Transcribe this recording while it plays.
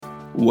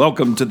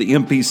Welcome to the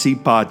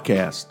MPC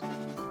Podcast.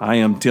 I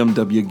am Tim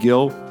W.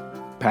 Gill,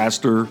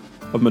 pastor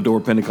of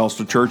Medora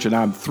Pentecostal Church, and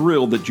I'm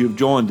thrilled that you've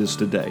joined us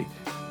today.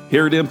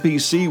 Here at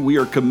MPC, we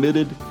are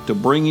committed to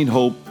bringing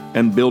hope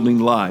and building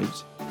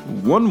lives.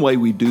 One way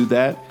we do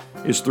that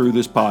is through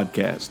this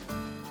podcast.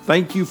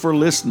 Thank you for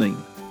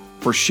listening,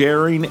 for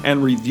sharing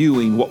and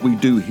reviewing what we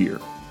do here.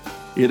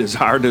 It is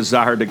our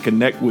desire to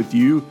connect with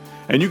you,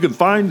 and you can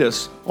find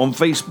us on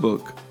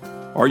Facebook,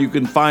 or you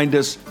can find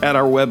us at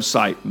our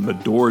website,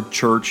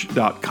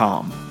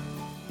 medorachurch.com.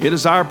 It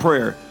is our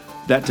prayer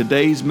that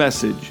today's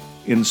message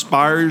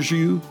inspires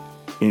you,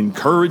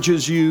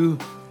 encourages you,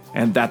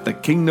 and that the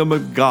kingdom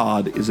of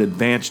God is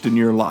advanced in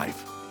your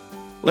life.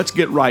 Let's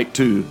get right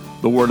to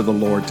the word of the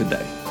Lord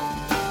today.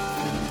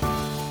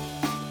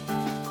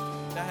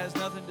 That has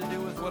nothing to do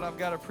with what I've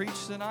got to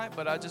preach tonight,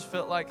 but I just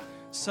felt like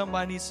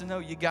somebody needs to know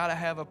you got to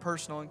have a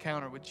personal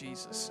encounter with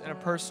Jesus and a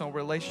personal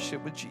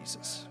relationship with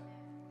Jesus.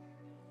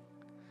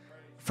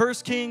 1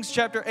 Kings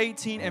chapter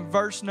 18 and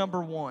verse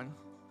number 1.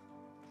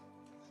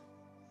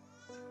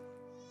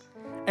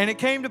 And it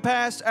came to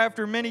pass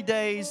after many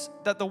days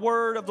that the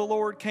word of the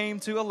Lord came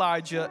to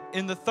Elijah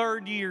in the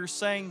 3rd year,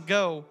 saying,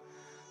 Go,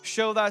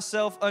 show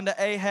thyself unto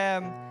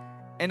Ahab,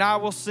 and I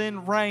will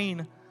send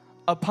rain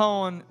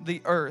upon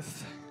the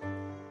earth.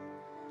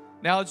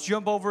 Now let's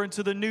jump over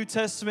into the New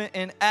Testament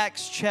in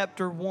Acts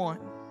chapter 1.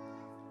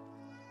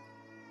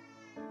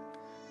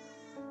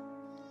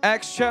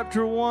 Acts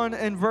chapter 1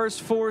 and verse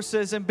 4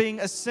 says, And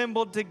being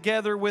assembled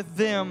together with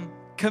them,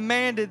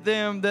 commanded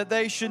them that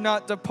they should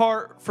not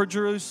depart for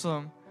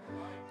Jerusalem.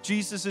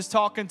 Jesus is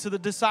talking to the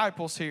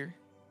disciples here.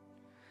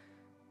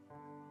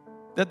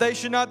 That they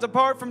should not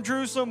depart from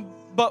Jerusalem,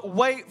 but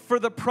wait for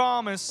the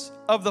promise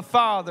of the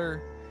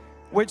Father,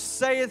 which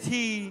saith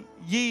he,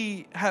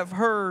 Ye have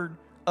heard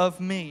of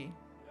me.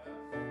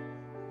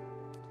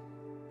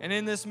 And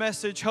in this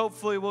message,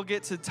 hopefully we'll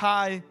get to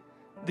tie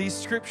these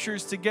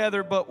scriptures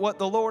together, but what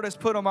the Lord has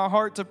put on my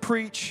heart to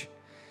preach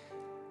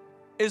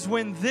is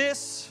when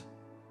this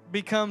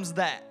becomes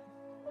that.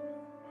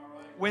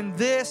 When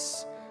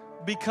this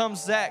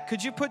becomes that.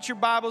 Could you put your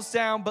Bibles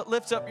down, but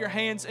lift up your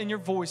hands and your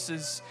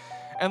voices,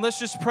 and let's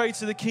just pray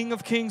to the King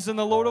of Kings and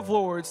the Lord of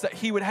Lords that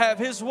He would have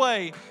His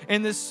way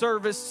in this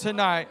service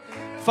tonight.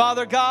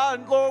 Father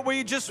God, Lord,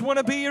 we just want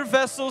to be your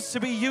vessels to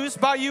be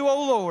used by you,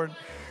 oh Lord.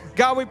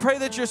 God, we pray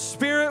that your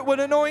Spirit would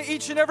anoint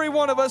each and every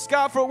one of us,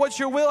 God, for what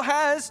your will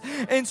has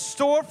in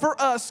store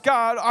for us,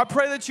 God. I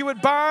pray that you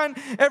would bind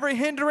every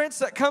hindrance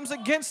that comes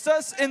against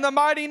us in the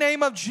mighty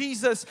name of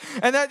Jesus,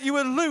 and that you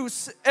would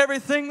loose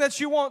everything that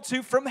you want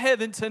to from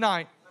heaven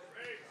tonight.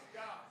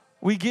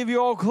 We give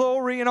you all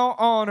glory and all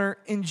honor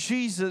in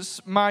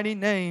Jesus' mighty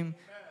name.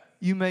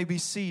 You may be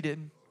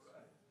seated.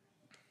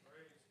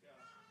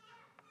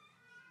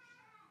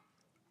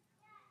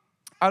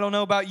 I don't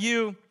know about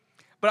you,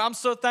 but I'm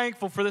so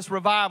thankful for this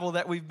revival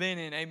that we've been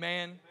in.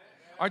 Amen.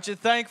 Aren't you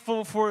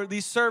thankful for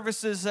these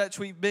services that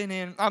we've been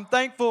in? I'm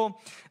thankful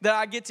that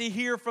I get to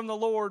hear from the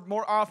Lord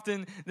more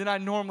often than I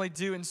normally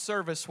do in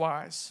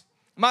service-wise.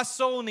 My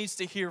soul needs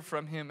to hear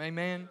from Him.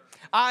 Amen.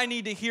 I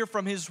need to hear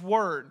from His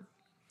Word.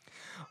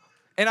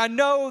 And I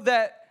know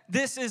that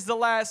this is the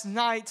last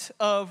night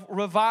of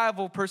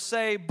revival per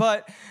se,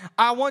 but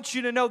I want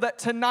you to know that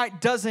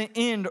tonight doesn't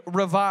end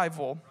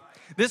revival.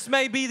 This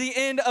may be the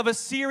end of a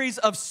series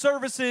of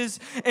services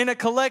in a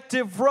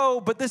collective row,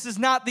 but this is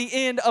not the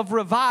end of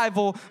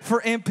revival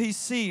for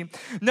MPC.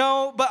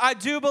 No, but I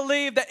do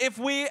believe that if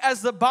we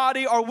as the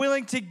body are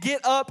willing to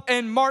get up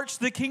and march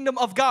the kingdom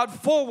of God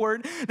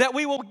forward, that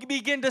we will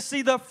begin to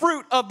see the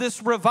fruit of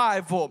this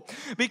revival.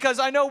 Because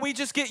I know we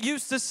just get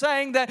used to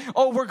saying that,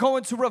 oh, we're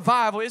going to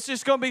revival. It's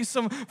just going to be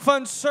some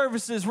fun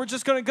services. We're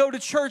just going to go to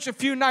church a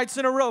few nights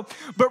in a row.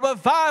 But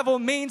revival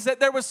means that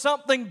there was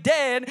something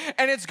dead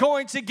and it's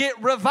going to get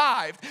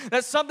revived,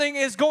 that something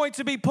is going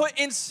to be put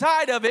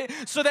inside of it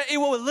so that it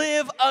will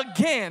live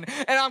again.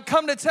 And I'm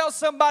come to tell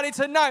somebody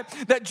tonight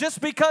that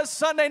just because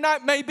Sunday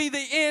night may be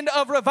the end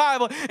of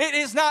revival, it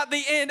is not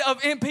the end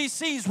of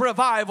MPC's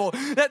revival.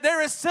 That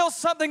there is still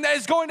something that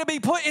is going to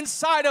be put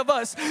inside of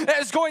us, that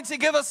is going to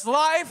give us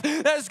life,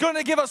 that is going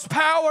to give us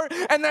power,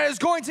 and that is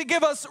going to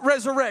give us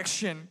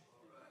resurrection.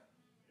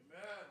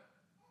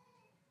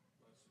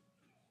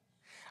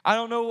 I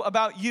don't know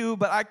about you,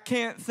 but I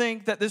can't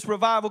think that this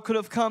revival could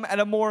have come at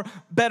a more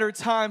better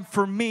time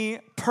for me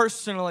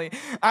personally.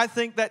 I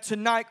think that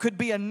tonight could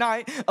be a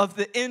night of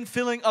the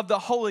infilling of the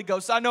Holy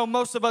Ghost. I know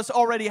most of us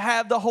already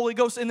have the Holy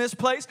Ghost in this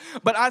place,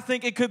 but I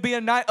think it could be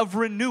a night of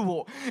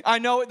renewal. I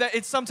know that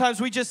it's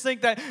sometimes we just think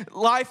that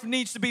life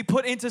needs to be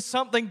put into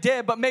something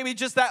dead, but maybe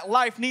just that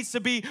life needs to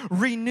be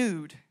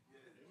renewed.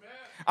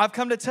 I've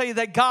come to tell you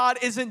that God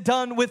isn't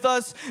done with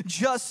us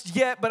just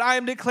yet, but I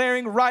am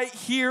declaring right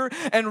here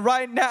and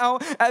right now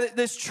that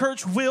this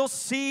church will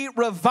see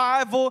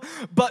revival,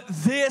 but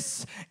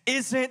this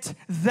isn't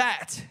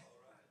that.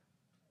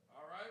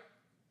 All right.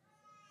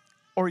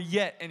 Or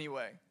yet,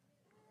 anyway.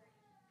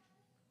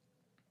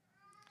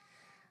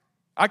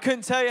 I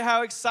couldn't tell you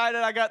how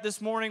excited I got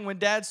this morning when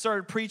Dad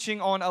started preaching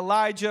on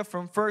Elijah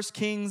from 1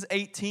 Kings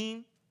 18.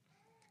 I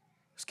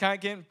was kind of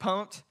getting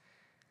pumped.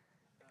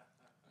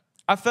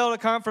 I felt a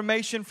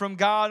confirmation from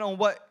God on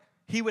what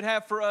He would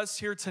have for us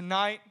here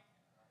tonight.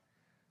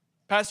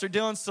 Pastor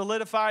Dylan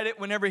solidified it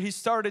whenever he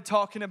started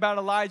talking about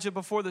Elijah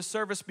before the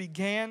service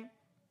began.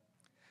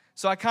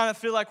 So I kind of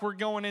feel like we're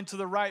going into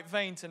the right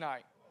vein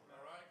tonight.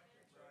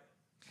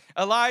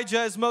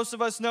 Elijah, as most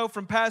of us know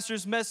from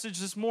Pastor's message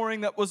this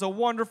morning, that was a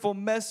wonderful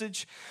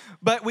message.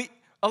 But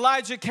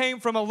Elijah came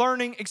from a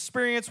learning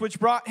experience which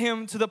brought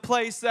him to the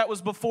place that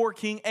was before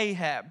King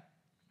Ahab.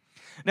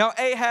 Now,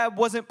 Ahab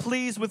wasn't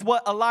pleased with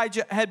what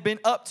Elijah had been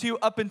up to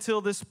up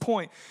until this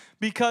point,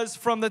 because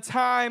from the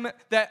time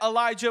that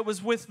Elijah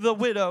was with the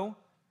widow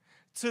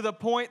to the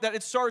point that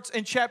it starts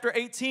in chapter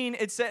 18,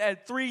 it said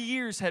that 3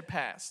 years had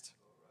passed.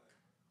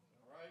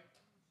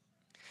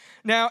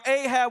 Now,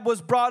 Ahab was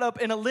brought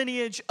up in a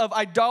lineage of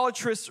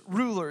idolatrous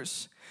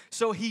rulers.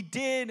 So he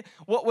did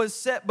what was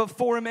set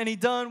before him, and he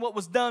done what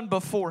was done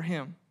before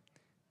him.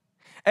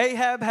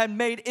 Ahab had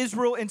made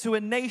Israel into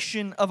a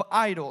nation of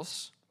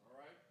idols.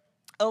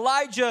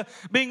 Elijah,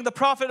 being the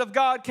prophet of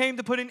God, came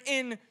to put an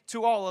end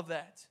to all of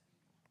that.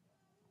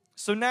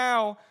 So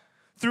now,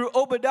 through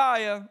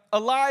Obadiah,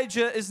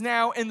 Elijah is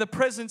now in the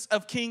presence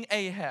of King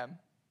Ahab.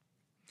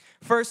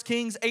 1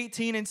 Kings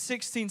 18 and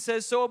 16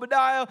 says, So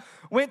Obadiah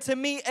went to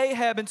meet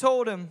Ahab and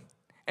told him,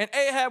 and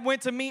Ahab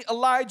went to meet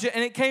Elijah,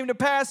 and it came to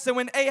pass that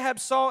when Ahab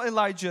saw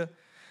Elijah,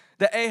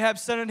 that Ahab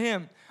said unto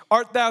him,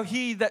 Art thou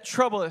he that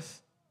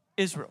troubleth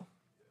Israel?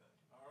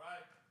 All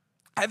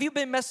right. Have you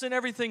been messing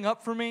everything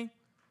up for me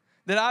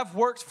that I've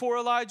worked for,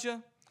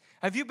 Elijah?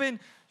 Have you been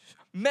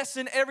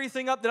messing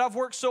everything up that I've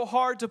worked so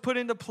hard to put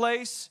into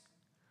place?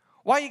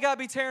 Why you got to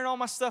be tearing all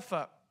my stuff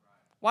up?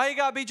 Why you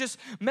got to be just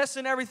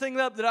messing everything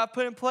up that I've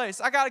put in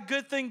place? I got a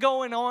good thing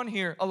going on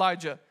here,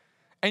 Elijah,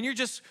 and you're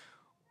just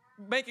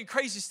making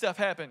crazy stuff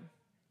happen.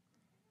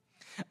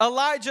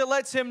 Elijah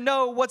lets him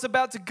know what's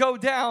about to go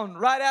down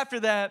right after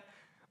that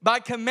by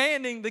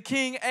commanding the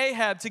king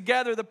Ahab to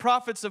gather the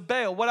prophets of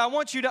Baal. What I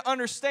want you to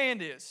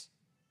understand is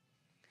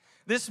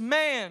this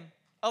man,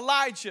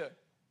 Elijah,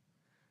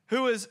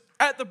 who is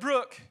at the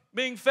brook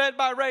being fed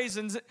by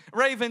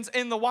ravens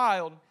in the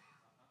wild,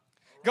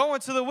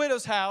 going to the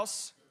widow's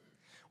house,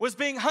 was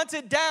being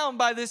hunted down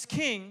by this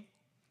king,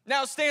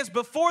 now stands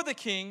before the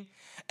king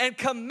and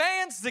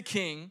commands the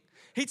king.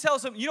 He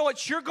tells him, you know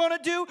what you're going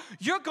to do?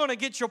 You're going to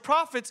get your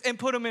prophets and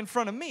put them in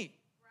front of me.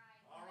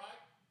 Right. All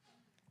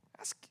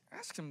right.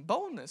 That's some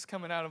boldness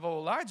coming out of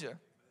old Elijah.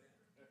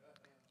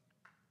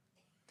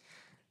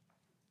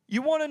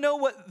 You want to know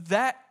what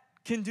that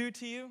can do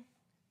to you?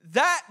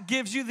 That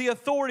gives you the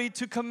authority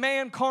to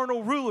command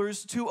carnal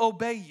rulers to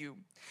obey you.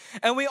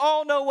 And we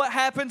all know what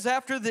happens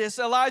after this.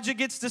 Elijah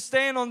gets to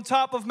stand on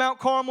top of Mount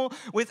Carmel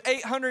with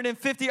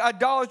 850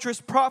 idolatrous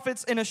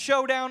prophets in a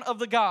showdown of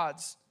the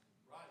gods.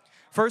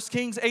 1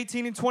 Kings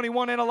 18 and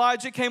 21, and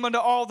Elijah came unto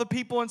all the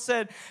people and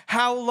said,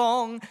 How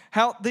long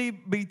halt thee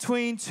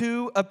between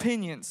two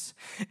opinions?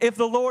 If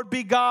the Lord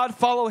be God,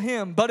 follow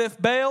him. But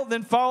if Baal,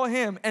 then follow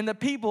him. And the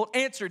people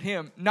answered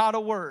him, not a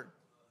word.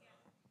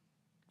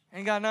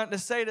 Ain't got nothing to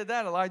say to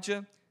that,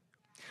 Elijah.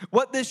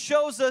 What this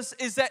shows us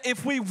is that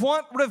if we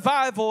want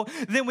revival,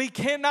 then we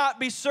cannot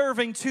be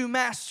serving two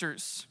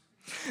masters.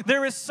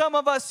 There is some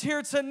of us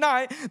here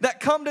tonight that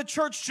come to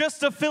church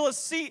just to fill a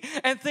seat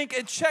and think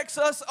it checks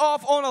us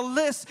off on a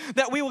list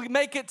that we will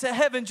make it to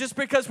heaven just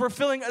because we're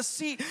filling a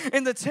seat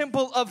in the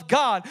temple of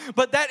God.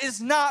 But that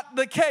is not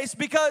the case,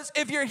 because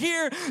if you're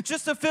here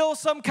just to fill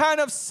some kind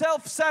of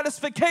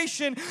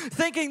self-satisfaction,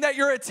 thinking that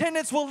your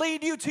attendance will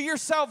lead you to your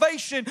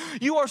salvation,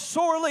 you are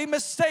sorely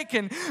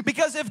mistaken.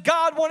 Because if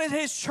God wanted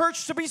His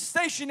church to be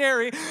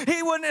stationary,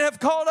 He wouldn't have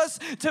called us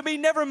to be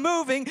never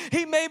moving.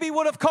 He maybe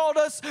would have called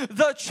us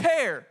the chair.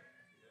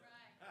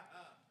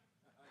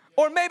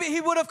 Or maybe He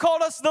would have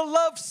called us the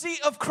love seat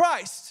of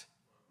Christ.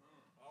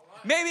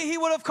 Maybe He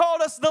would have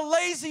called us the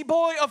lazy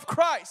boy of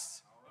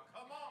Christ.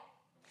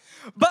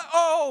 But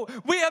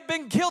we have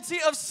been guilty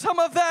of some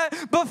of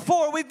that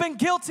before. We've been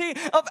guilty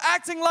of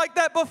acting like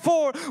that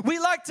before. We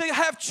like to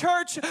have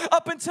church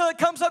up until it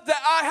comes up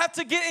that I have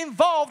to get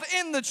involved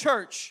in the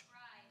church.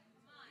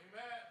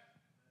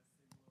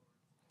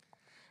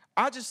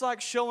 I just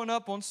like showing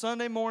up on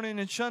Sunday morning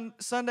and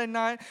Sunday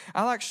night.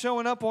 I like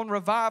showing up on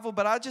revival,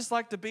 but I just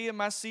like to be in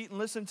my seat and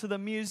listen to the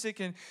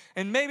music.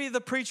 And maybe the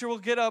preacher will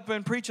get up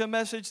and preach a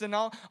message, then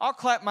I'll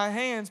clap my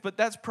hands, but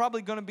that's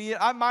probably going to be it.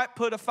 I might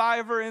put a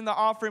 $5 in the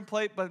offering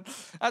plate, but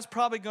that's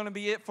probably going to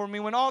be it for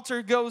me. When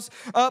altar goes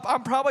up,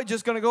 I'm probably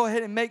just going to go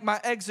ahead and make my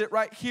exit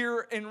right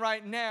here and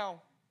right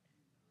now.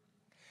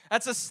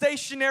 That's a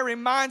stationary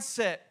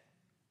mindset.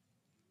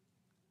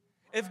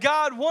 If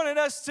God wanted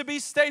us to be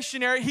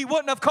stationary, He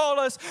wouldn't have called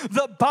us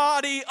the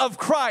body of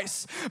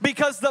Christ,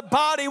 because the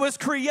body was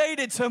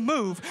created to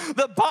move.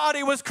 The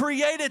body was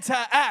created to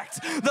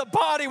act. The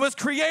body was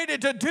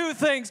created to do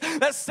things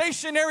that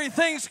stationary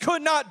things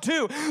could not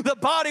do. The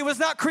body was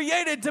not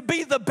created to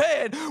be the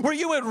bed where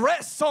you would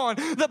rest on.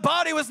 The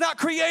body was not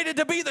created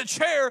to be the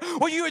chair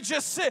where you would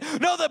just sit.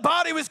 No, the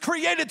body was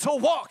created to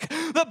walk.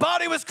 The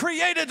body was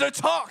created to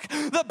talk.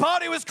 The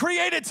body was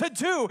created to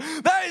do.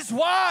 That is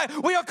why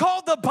we are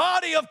called the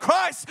body of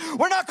Christ.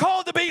 We're not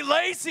called to be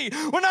lazy.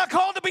 We're not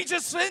called to be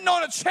just sitting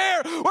on a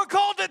chair. We're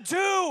called to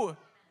do.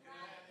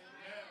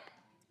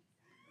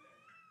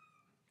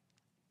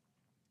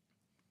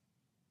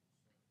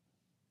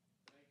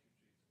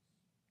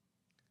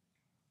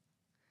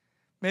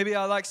 Maybe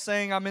I like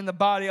saying I'm in the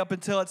body up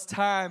until it's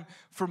time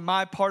for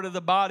my part of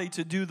the body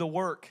to do the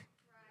work.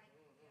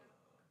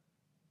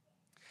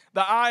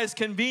 The eye is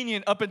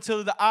convenient up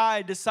until the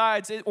eye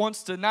decides it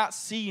wants to not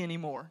see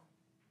anymore.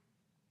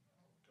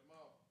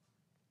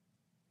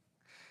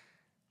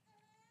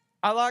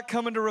 I like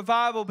coming to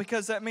revival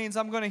because that means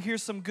I'm going to hear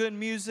some good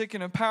music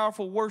and a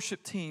powerful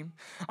worship team.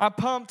 I'm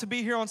pumped to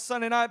be here on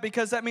Sunday night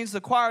because that means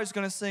the choir is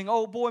going to sing.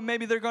 Oh boy,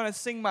 maybe they're going to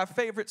sing my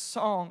favorite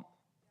song.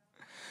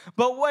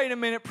 But wait a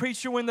minute,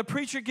 preacher, when the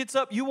preacher gets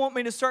up, you want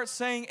me to start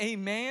saying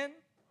amen?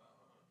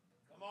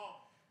 Come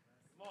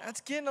on.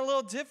 That's getting a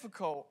little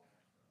difficult.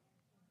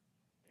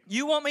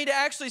 You want me to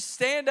actually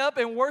stand up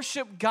and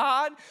worship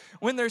God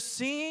when they're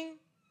singing?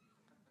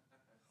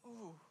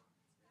 Ooh,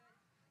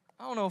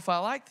 I don't know if I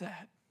like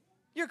that.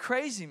 You're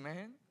crazy,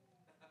 man.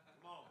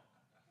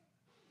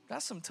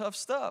 That's some tough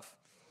stuff.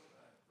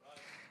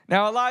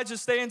 Now Elijah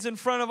stands in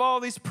front of all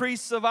these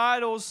priests of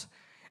idols,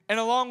 and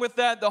along with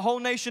that, the whole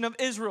nation of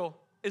Israel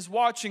is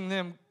watching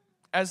them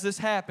as this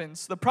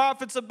happens. The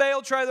prophets of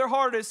Baal try their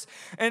hardest,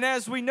 and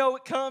as we know,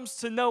 it comes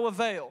to no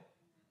avail.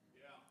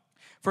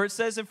 For it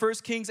says in 1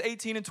 Kings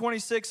 18 and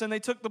 26, and they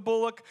took the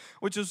bullock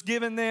which was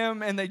given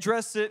them, and they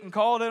dressed it and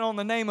called it on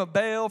the name of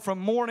Baal from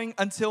morning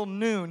until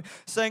noon,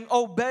 saying,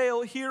 O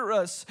Baal, hear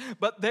us.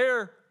 But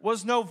there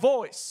was no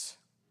voice,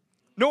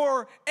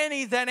 nor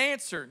any that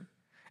answered.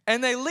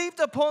 And they leaped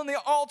upon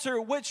the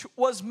altar which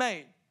was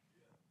made.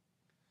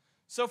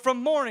 So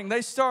from morning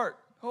they start,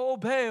 O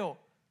Baal,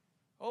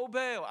 O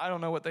Baal. I don't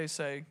know what they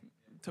say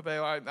to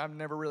Baal. I've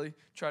never really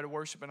tried to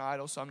worship an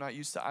idol, so I'm not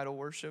used to idol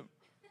worship.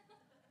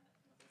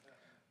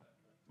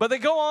 But they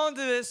go on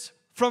to this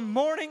from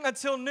morning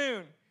until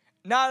noon.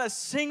 Not a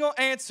single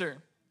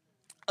answer.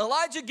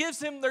 Elijah gives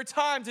him their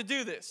time to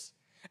do this.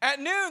 At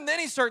noon, then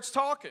he starts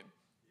talking.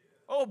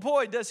 Oh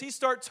boy, does he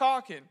start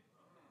talking.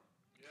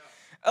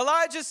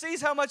 Elijah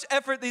sees how much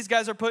effort these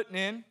guys are putting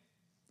in.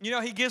 You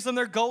know, he gives them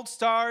their gold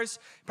stars,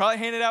 probably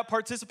handed out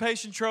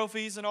participation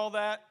trophies and all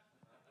that.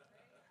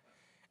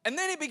 And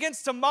then he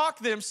begins to mock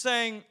them,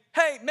 saying,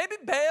 hey, maybe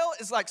Baal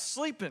is like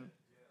sleeping.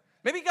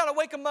 Maybe you got to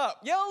wake him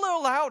up. Yell a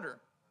little louder.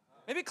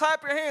 Maybe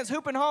clap your hands,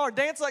 hoop and holler,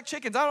 dance like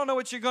chickens. I don't know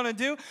what you're going to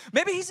do.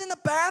 Maybe he's in the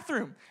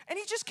bathroom and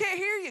he just can't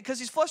hear you because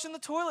he's flushing the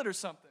toilet or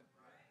something.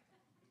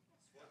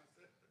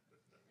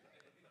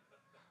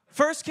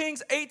 1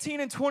 Kings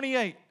 18 and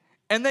 28.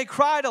 And they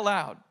cried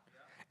aloud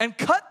and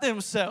cut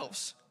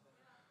themselves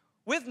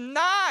with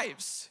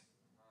knives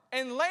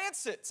and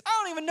lancets.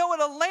 I don't even know what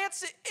a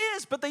lancet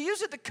is, but they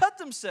use it to cut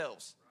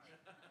themselves.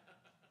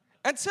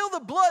 Until the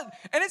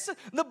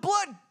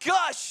blood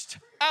gushed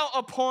out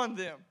upon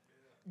them.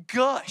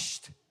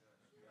 Gushed.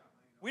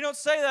 We don't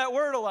say that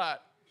word a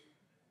lot.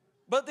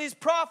 But these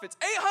prophets,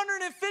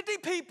 850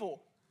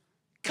 people,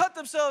 cut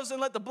themselves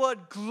and let the blood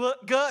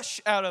gush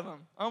out of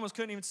them. I almost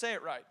couldn't even say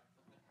it right.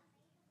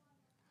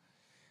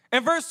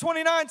 And verse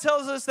 29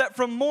 tells us that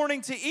from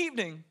morning to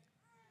evening,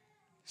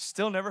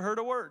 still never heard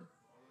a word.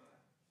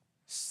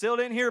 Still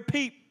didn't hear a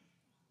peep.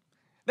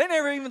 They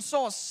never even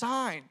saw a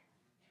sign.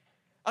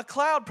 A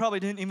cloud probably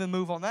didn't even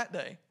move on that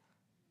day.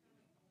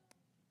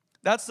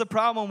 That's the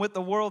problem with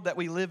the world that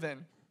we live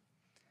in.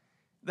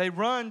 They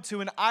run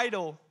to an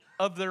idol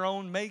of their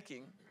own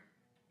making.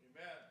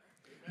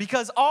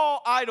 Because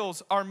all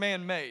idols are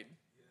man-made.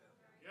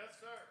 Yes,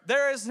 sir.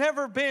 There has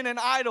never been an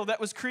idol that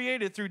was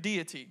created through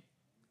deity.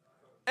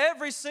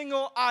 Every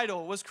single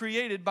idol was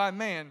created by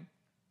man.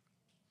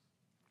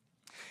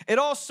 It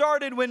all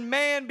started when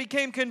man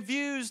became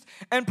confused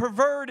and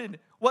perverted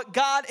what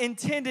God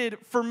intended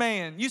for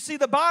man. You see,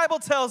 the Bible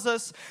tells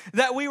us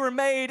that we were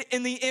made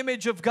in the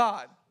image of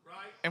God.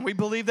 And we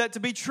believe that to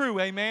be true,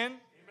 amen? Amen?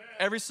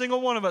 Every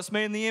single one of us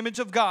made in the image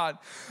of God.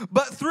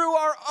 But through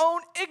our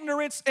own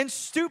ignorance and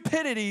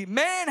stupidity,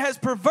 man has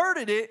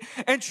perverted it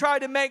and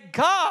tried to make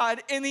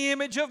God in the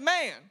image of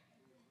man.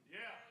 Yeah.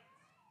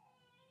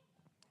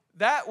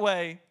 That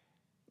way,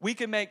 we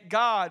can make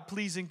God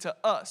pleasing to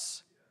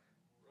us.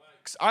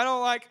 Right. I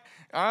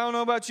don't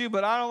know about you,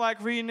 but I don't like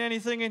reading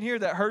anything in here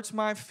that hurts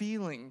my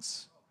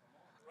feelings.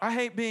 I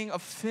hate being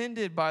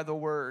offended by the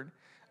word.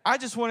 I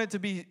just want it to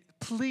be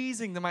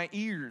pleasing to my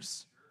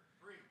ears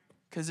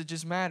because it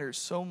just matters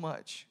so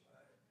much.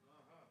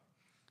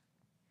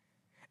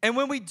 And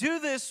when we do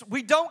this,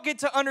 we don't get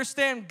to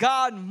understand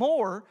God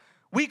more.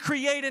 We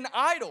create an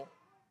idol.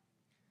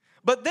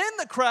 But then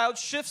the crowd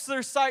shifts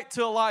their sight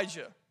to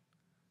Elijah.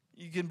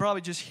 You can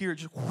probably just hear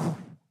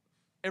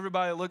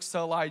everybody looks to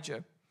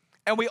Elijah.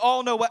 And we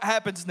all know what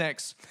happens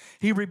next.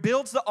 He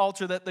rebuilds the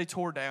altar that they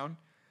tore down.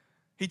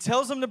 He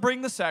tells them to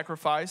bring the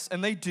sacrifice,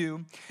 and they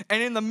do.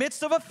 And in the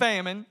midst of a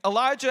famine,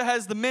 Elijah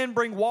has the men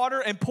bring water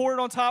and pour it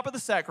on top of the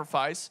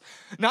sacrifice.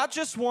 Not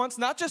just once,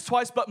 not just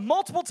twice, but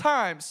multiple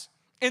times.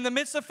 In the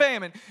midst of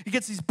famine, he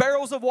gets these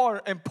barrels of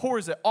water and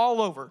pours it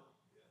all over.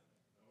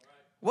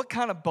 What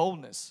kind of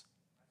boldness?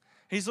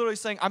 He's literally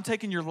saying, I'm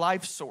taking your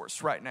life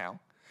source right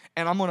now,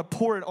 and I'm going to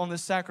pour it on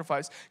this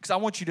sacrifice because I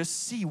want you to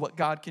see what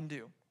God can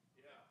do.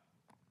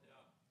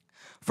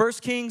 1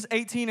 Kings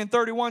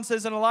 18:31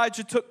 says, and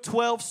Elijah took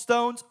 12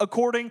 stones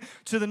according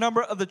to the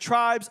number of the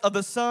tribes of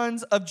the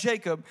sons of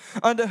Jacob,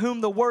 unto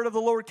whom the word of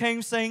the Lord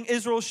came, saying,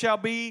 Israel shall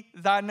be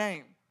thy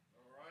name.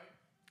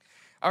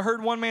 I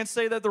heard one man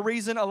say that the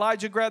reason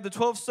Elijah grabbed the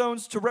 12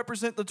 stones to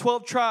represent the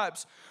 12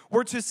 tribes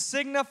were to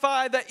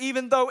signify that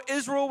even though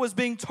Israel was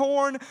being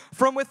torn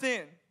from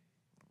within,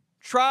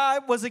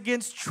 tribe was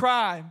against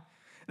tribe.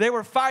 They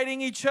were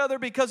fighting each other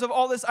because of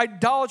all this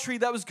idolatry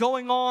that was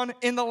going on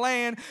in the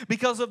land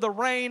because of the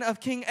reign of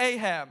King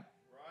Ahab. Right.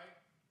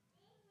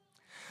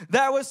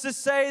 That was to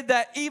say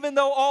that even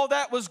though all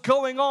that was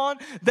going on,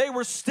 they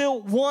were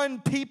still one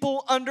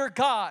people under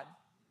God.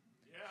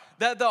 Yeah.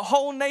 That the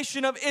whole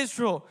nation of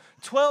Israel,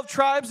 12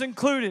 tribes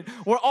included,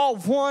 were all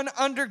one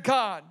under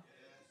God.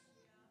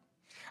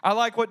 I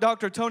like what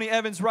Dr. Tony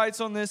Evans writes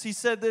on this. He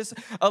said this,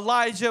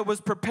 Elijah was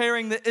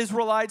preparing the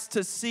Israelites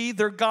to see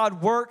their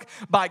God work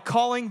by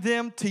calling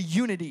them to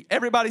unity.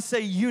 Everybody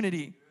say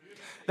unity.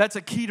 That's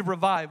a key to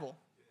revival.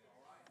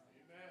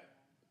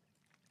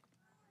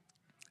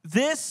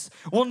 This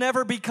will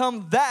never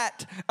become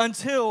that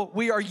until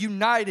we are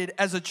united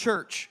as a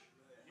church.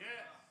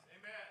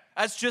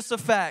 That's just a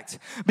fact.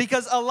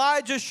 Because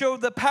Elijah showed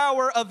the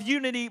power of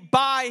unity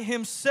by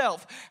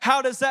himself.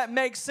 How does that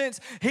make sense?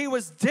 He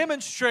was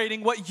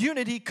demonstrating what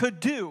unity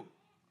could do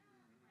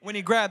when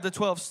he grabbed the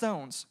 12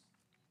 stones.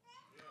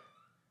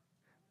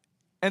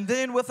 And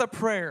then with a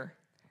prayer,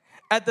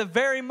 at the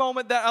very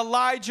moment that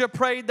Elijah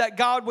prayed that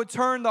God would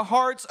turn the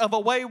hearts of a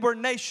wayward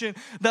nation,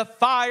 the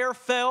fire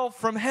fell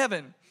from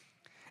heaven.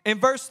 In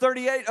verse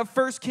 38 of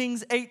 1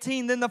 Kings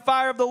 18, then the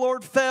fire of the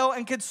Lord fell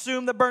and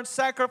consumed the burnt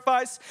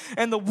sacrifice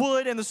and the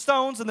wood and the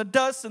stones and the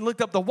dust and licked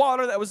up the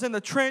water that was in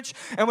the trench.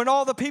 And when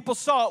all the people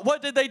saw it,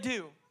 what did they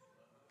do?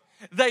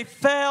 They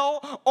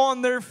fell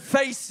on their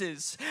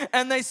faces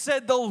and they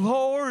said, the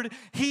Lord,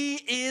 He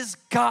is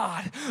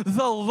God.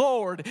 The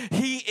Lord,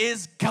 He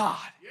is God.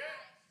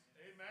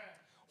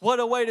 What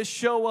a way to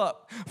show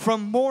up.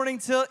 From morning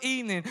till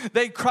evening,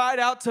 they cried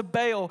out to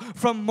Baal.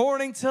 From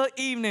morning till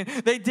evening,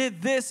 they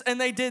did this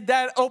and they did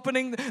that.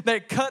 Opening,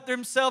 they cut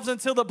themselves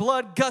until the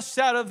blood gushed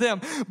out of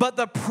them. But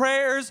the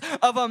prayers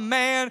of a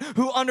man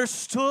who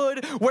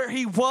understood where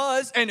he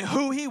was and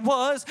who he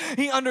was,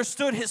 he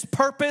understood his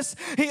purpose.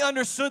 He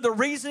understood the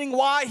reasoning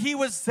why he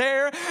was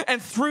there.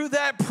 And through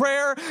that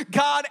prayer,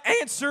 God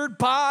answered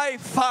by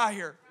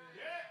fire.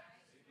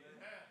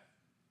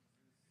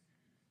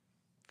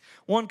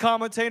 One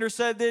commentator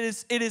said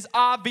that it is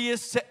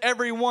obvious to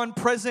everyone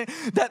present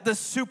that the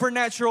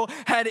supernatural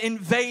had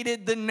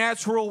invaded the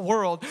natural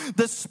world.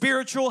 The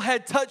spiritual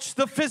had touched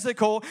the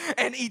physical,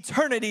 and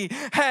eternity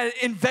had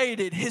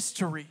invaded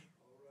history.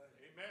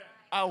 Amen.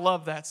 I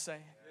love that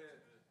saying.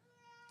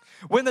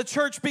 When the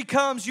church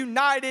becomes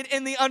united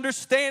in the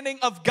understanding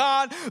of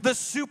God, the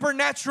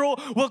supernatural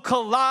will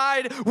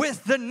collide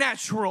with the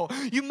natural.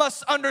 You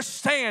must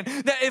understand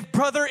that if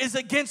brother is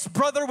against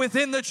brother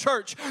within the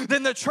church,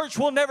 then the church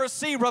will never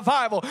see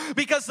revival,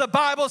 because the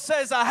Bible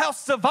says a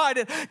house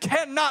divided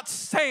cannot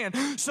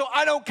stand. So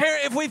I don't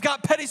care if we've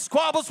got petty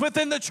squabbles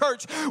within the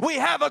church. We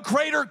have a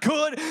greater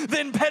good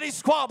than petty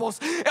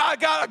squabbles. I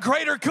got a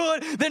greater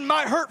good than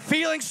my hurt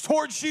feelings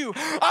towards you.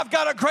 I've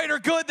got a greater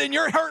good than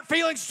your hurt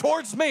feelings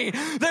towards me.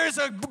 There's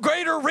a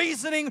greater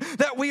reasoning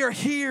that we are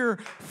here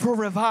for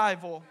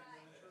revival.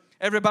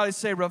 Everybody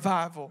say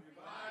revival.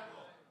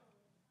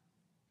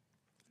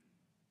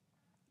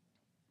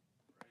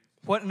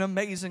 What an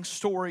amazing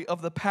story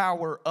of the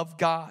power of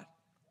God.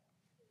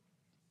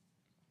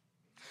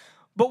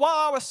 But while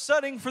I was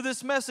studying for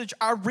this message,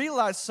 I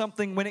realized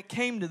something when it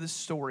came to this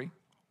story.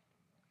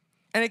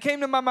 And it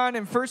came to my mind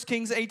in 1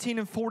 Kings 18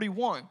 and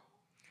 41.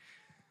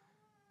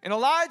 And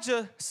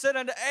Elijah said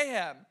unto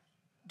Ahab,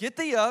 get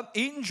thee up,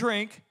 eat and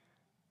drink,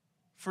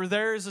 for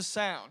there is a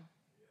sound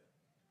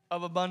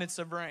of abundance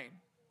of rain.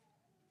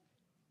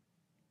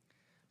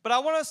 But I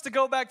want us to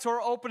go back to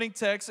our opening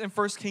text in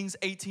 1 Kings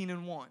 18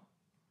 and 1.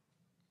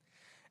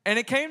 And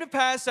it came to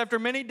pass after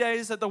many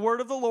days that the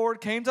word of the Lord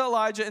came to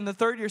Elijah in the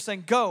 3rd year,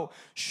 saying, go,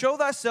 show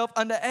thyself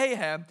unto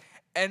Ahab,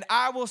 and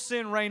I will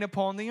send rain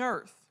upon the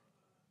earth.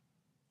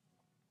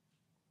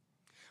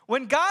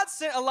 When God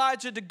sent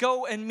Elijah to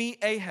go and meet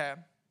Ahab,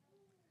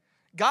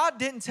 God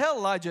didn't tell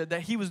Elijah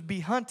that he was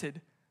be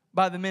hunted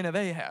by the men of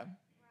Ahab.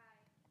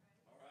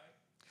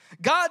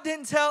 God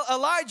didn't tell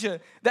Elijah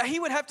that he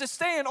would have to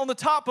stand on the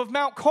top of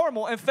Mount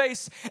Carmel and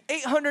face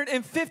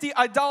 850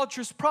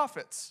 idolatrous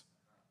prophets.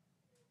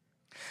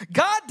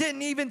 God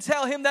didn't even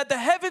tell him that the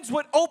heavens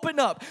would open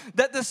up,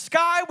 that the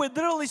sky would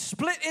literally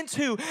split in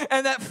two,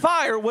 and that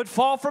fire would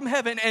fall from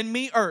heaven and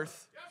meet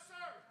earth. Yes,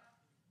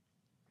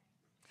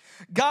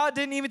 sir. God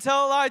didn't even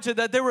tell Elijah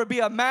that there would be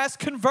a mass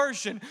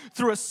conversion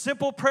through a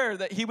simple prayer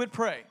that he would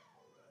pray.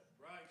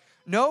 Right.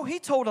 No, he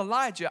told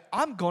Elijah,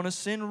 I'm going to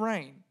send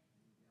rain.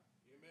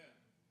 Amen.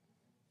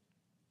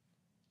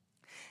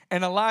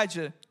 And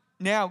Elijah,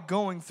 now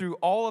going through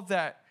all of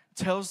that,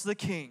 tells the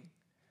king,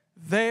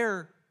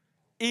 there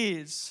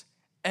is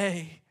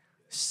a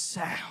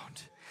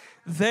sound.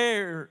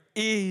 There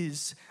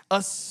is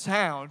a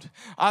sound.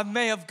 I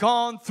may have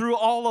gone through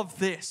all of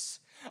this.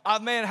 I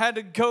may have had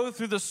to go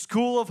through the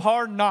school of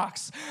hard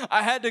knocks.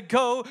 I had to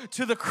go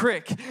to the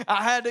crick.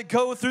 I had to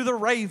go through the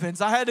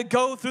ravens. I had to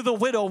go through the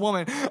widow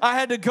woman. I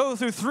had to go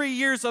through 3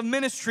 years of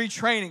ministry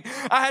training.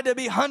 I had to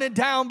be hunted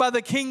down by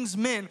the king's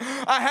men.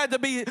 I had to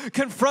be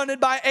confronted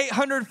by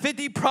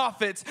 850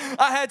 prophets.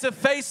 I had to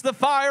face the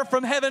fire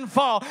from heaven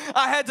fall.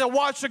 I had to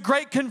watch a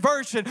great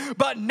conversion.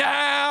 But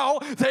now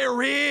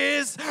there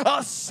is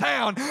a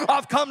sound.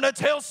 I've come to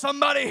tell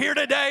somebody here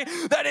today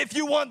that if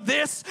you want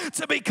this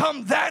to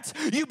become that,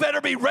 you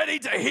better be ready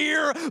to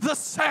hear the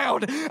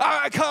sound.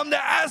 I come to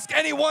ask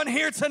anyone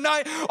here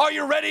tonight, are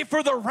you ready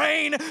for the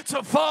rain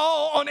to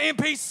fall on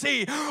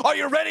MPC? Are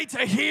you ready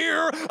to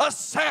hear a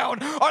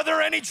sound? Are there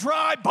any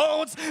dry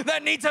bones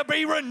that need to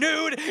be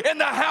renewed in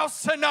the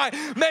house tonight?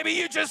 Maybe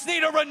you just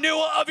need a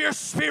renewal of your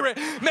spirit.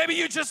 Maybe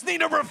you just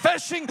need a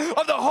refreshing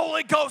of the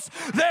Holy Ghost.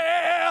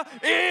 There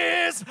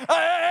is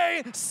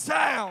a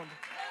sound.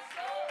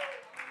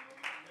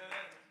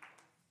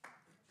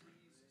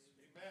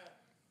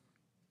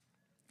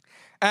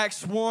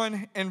 Acts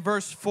 1 and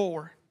verse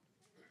 4.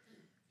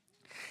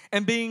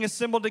 And being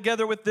assembled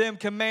together with them,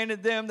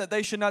 commanded them that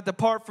they should not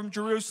depart from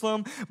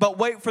Jerusalem, but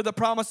wait for the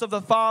promise of the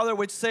Father,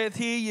 which saith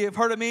he, ye have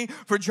heard of me,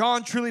 for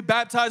John truly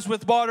baptized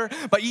with water,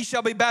 but ye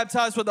shall be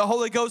baptized with the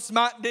Holy Ghost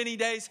not many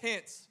days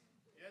hence.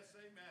 Yes,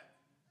 amen.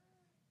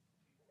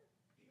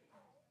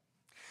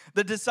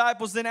 The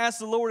disciples then asked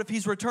the Lord if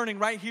he's returning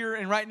right here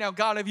and right now.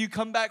 God, have you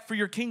come back for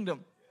your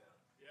kingdom?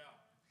 Yeah.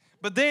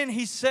 But then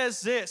he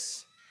says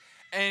this,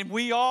 and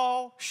we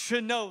all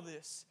should know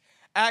this.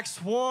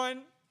 Acts 1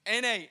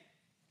 and 8.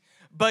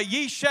 But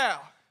ye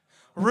shall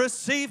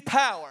receive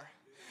power.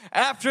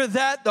 After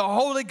that, the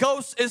Holy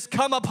Ghost is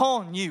come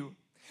upon you.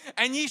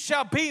 And ye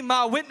shall be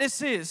my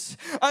witnesses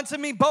unto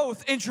me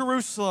both in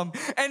Jerusalem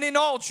and in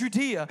all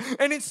Judea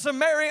and in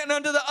Samaria and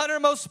unto the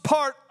uttermost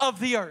part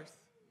of the earth.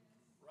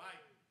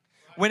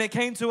 Right. When it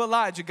came to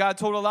Elijah, God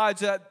told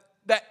Elijah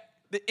that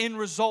the end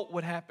result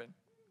would happen.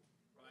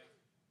 Right.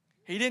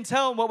 He didn't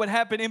tell him what would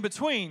happen in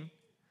between.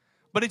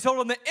 But he told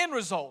him the end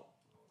result.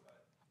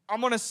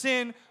 I'm going to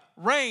send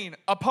rain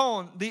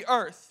upon the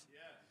earth.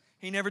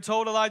 He never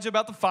told Elijah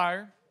about the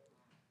fire.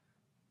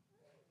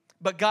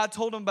 But God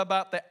told him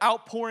about the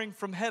outpouring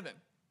from heaven.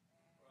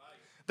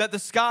 That the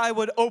sky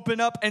would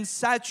open up and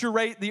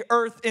saturate the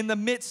earth in the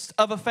midst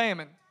of a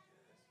famine.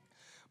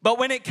 But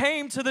when it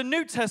came to the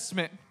New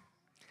Testament,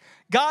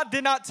 God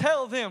did not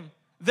tell them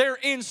their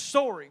end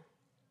story.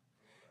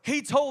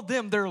 He told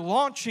them their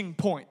launching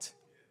point.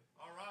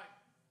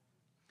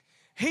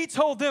 He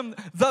told them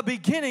the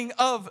beginning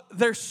of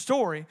their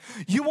story.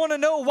 You want to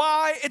know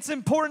why it's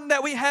important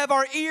that we have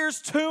our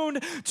ears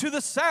tuned to the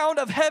sound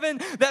of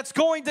heaven that's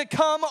going to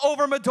come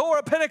over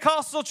Medora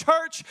Pentecostal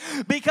Church?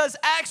 Because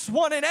Acts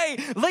 1 and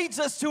 8 leads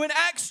us to an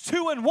Acts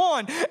 2 and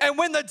 1. And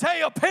when the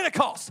day of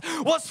Pentecost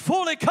was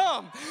fully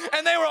come,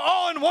 and they were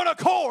all in one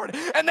accord,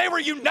 and they were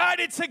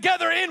united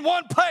together in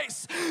one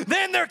place,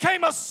 then there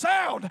came a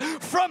sound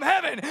from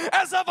heaven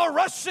as of a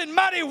rushing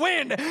mighty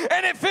wind,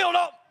 and it filled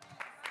up.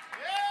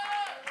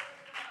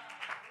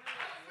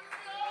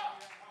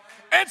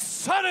 And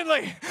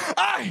suddenly,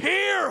 I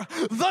hear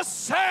the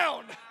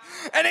sound.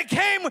 And it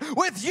came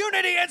with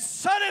unity, and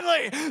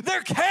suddenly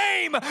there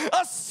came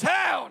a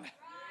sound.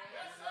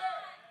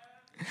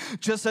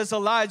 Just as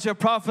Elijah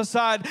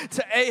prophesied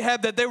to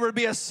Ahab that there would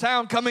be a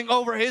sound coming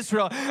over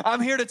Israel, I'm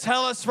here to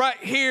tell us right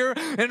here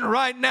and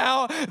right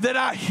now that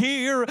I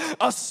hear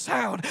a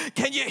sound.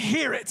 Can you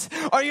hear it?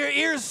 Are your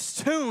ears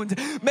tuned?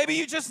 Maybe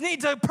you just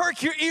need to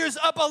perk your ears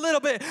up a little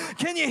bit.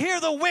 Can you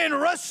hear the wind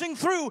rushing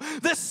through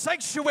this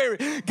sanctuary?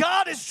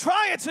 God is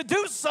trying to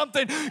do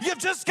something. You've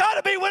just got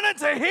to be willing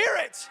to hear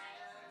it.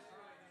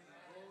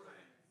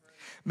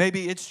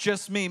 Maybe it's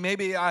just me.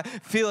 Maybe I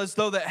feel as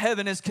though that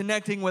heaven is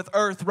connecting with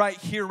earth right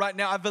here, right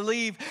now. I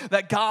believe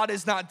that God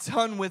is not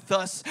done with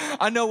us.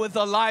 I know with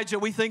Elijah,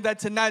 we think that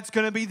tonight's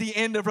going to be the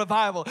end of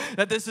revival,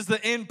 that this is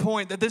the end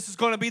point, that this is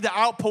going to be the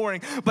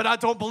outpouring. But I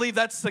don't believe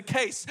that's the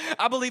case.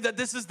 I believe that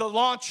this is the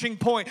launching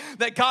point,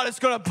 that God is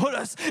going to put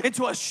us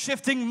into a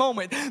shifting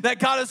moment, that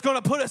God is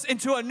going to put us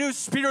into a new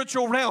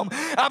spiritual realm.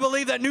 I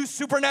believe that new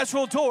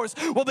supernatural doors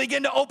will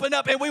begin to open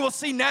up and we will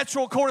see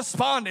natural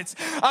correspondence.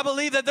 I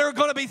believe that there are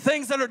going to be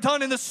things that are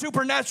done in the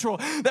supernatural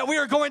that we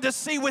are going to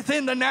see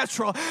within the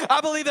natural. I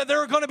believe that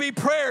there are going to be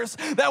prayers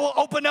that will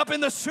open up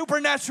in the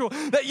supernatural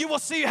that you will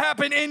see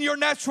happen in your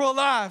natural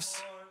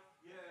lives.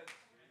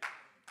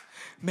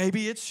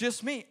 Maybe it's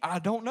just me. I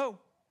don't know.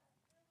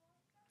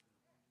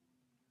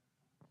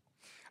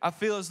 I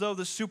feel as though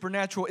the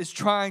supernatural is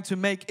trying to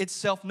make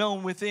itself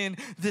known within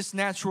this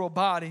natural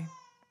body. Yes,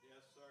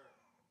 sir.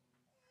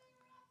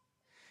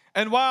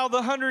 And while the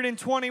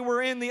 120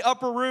 were in the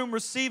upper room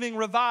receiving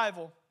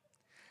revival,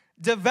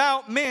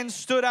 devout men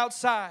stood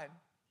outside.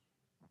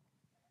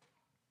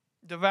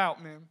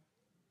 Devout men.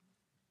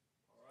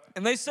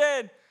 And they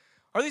said,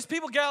 "Are these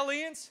people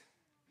Galileans?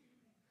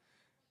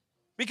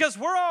 Because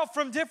we're all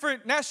from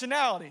different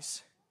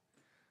nationalities,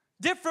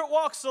 different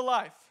walks of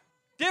life.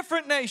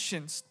 Different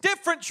nations,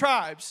 different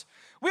tribes.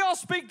 We all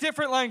speak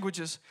different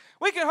languages.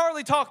 We can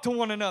hardly talk to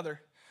one another.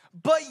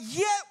 But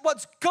yet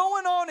what's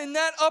going on in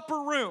that upper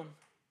room,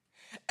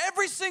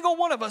 every single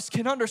one of us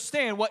can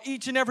understand what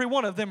each and every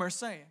one of them are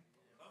saying."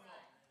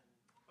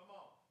 Come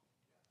on.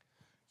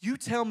 You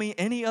tell me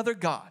any other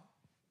God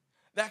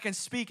that can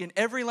speak in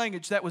every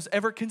language that was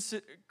ever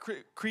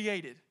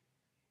created,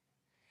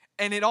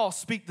 and it all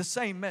speak the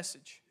same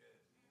message.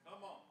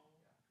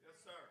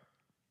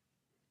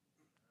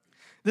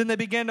 Then they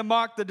began to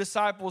mock the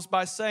disciples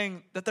by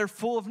saying that they're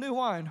full of new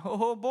wine.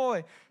 Oh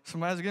boy,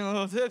 somebody's getting a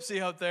little tipsy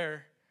up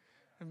there.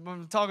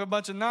 I'm talking a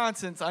bunch of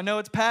nonsense. I know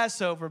it's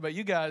Passover, but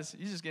you guys,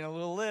 you're just getting a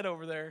little lit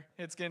over there.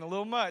 It's getting a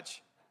little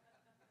much.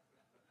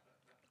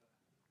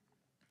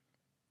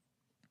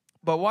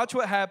 But watch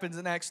what happens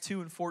in Acts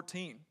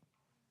 2:14.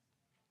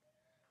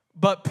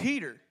 But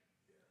Peter,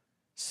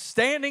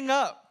 standing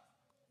up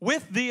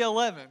with the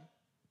 11,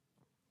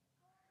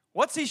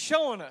 what's he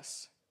showing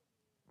us?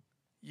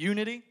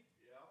 Unity.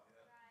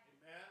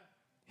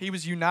 He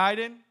was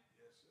united.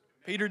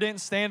 Peter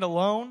didn't stand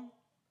alone.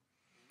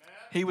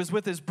 He was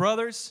with his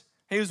brothers.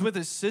 He was with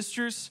his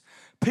sisters.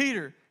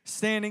 Peter,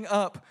 standing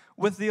up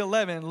with the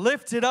 11,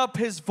 lifted up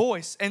his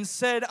voice and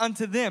said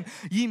unto them,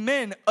 "Ye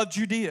men of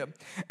Judea,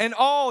 and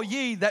all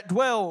ye that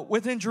dwell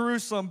within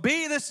Jerusalem,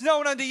 be this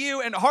known unto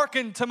you, and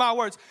hearken to my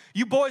words."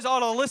 You boys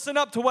ought to listen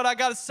up to what I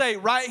got to say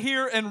right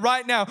here and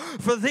right now.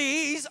 "For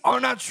these are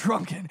not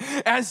drunken,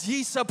 as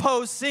ye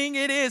suppose, seeing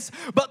it is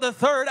but the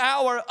third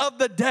hour of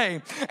the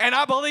day." And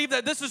I believe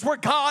that this is where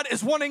God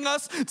is wanting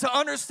us to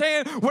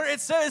understand, where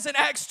it says in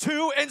Acts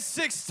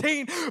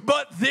 2:16,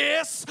 "But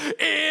this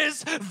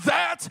is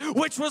that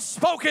which was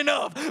spoken of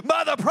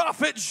by the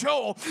prophet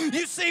Joel."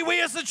 You see, we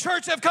as a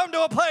church have come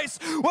to a place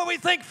where we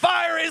think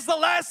fire is the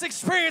last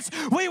experience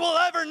we will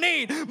ever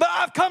need. But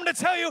I've come to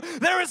tell you,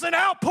 there is an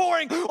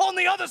outpouring on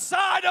the other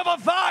side of a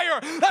fire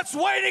that's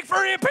waiting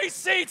for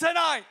MPC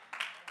tonight.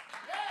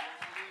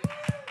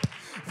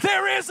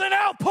 There is an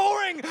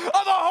outpouring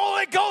of a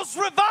Holy Ghost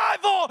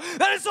revival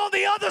that is on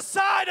the other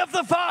side of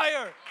the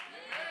fire.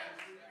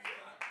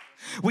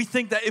 We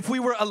think that if we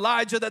were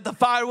Elijah, that the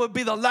fire would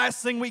be the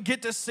last thing we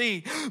get to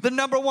see. The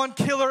number one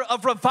killer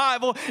of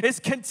revival is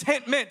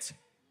contentment.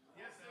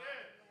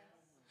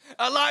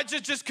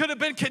 Elijah just could have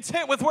been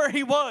content with where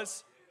he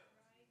was.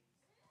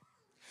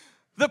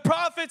 The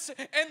prophets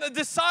and the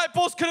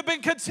disciples could have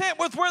been content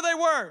with where they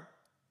were.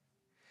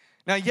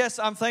 Now, yes,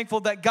 I'm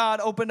thankful that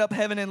God opened up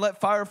heaven and let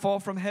fire fall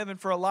from heaven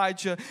for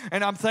Elijah.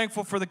 And I'm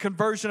thankful for the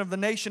conversion of the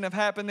nation of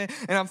happening.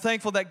 And I'm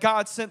thankful that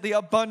God sent the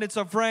abundance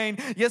of rain.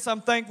 Yes,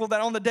 I'm thankful that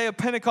on the day of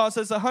Pentecost,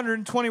 as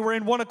 120 were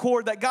in one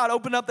accord, that God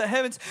opened up the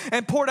heavens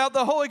and poured out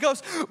the Holy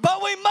Ghost.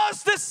 But we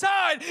must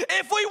decide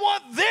if we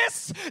want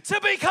this to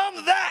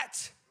become that.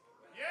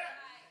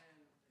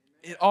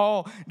 It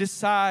all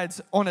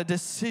decides on a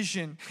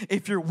decision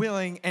if you're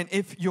willing and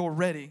if you're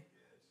ready.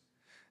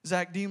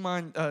 Zach, do you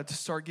mind to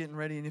start getting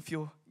ready? And if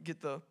you'll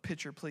get the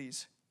picture,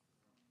 please.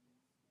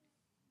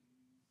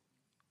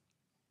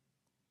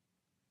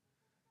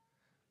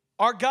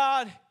 Our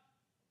God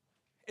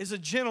is a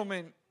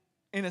gentleman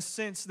in a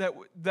sense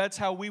that's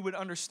how we would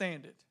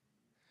understand it.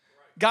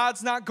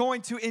 God's not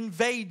going to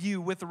invade you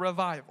with a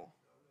revival.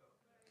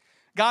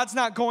 God's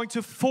not going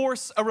to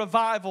force a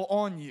revival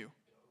on you.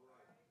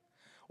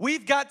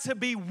 We've got to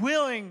be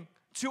willing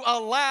to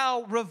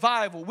allow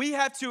revival. We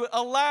have to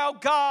allow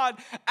God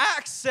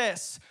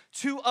access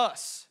to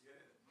us.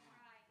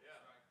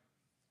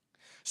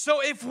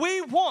 So if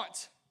we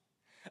want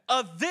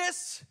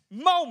this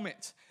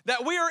moment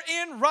that we are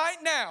in right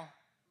now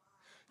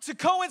to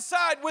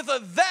coincide with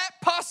that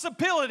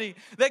possibility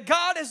that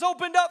God has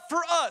opened up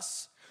for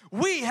us,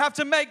 we have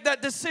to make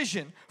that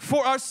decision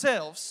for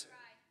ourselves.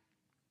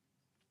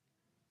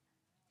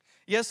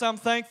 Yes, I'm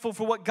thankful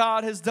for what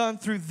God has done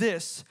through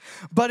this.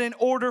 But in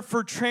order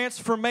for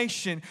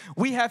transformation,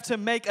 we have to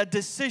make a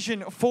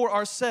decision for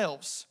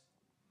ourselves.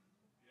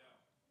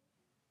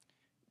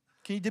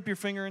 Can you dip your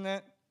finger in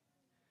that?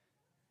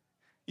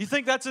 You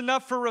think that's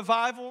enough for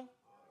revival?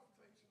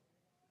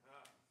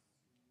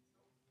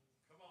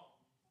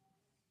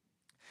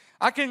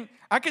 I can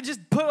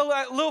just put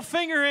a little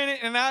finger in it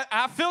and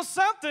I feel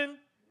something.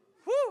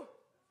 Woo!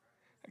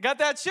 I got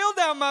that chill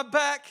down my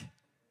back.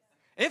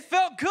 It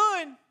felt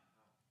good.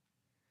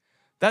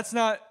 That's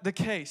not the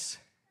case.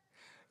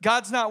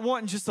 God's not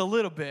wanting just a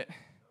little bit.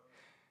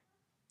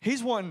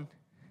 He's wanting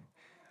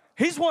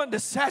to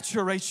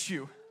saturate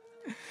you.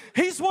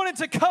 He's wanting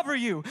to cover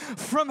you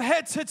from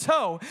head to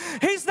toe.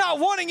 He's not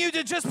wanting you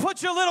to just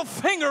put your little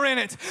finger in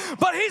it,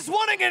 but He's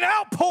wanting an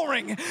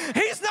outpouring.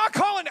 He's not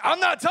calling,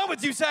 I'm not done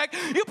with you, Zach.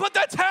 You put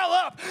that towel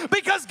up,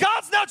 because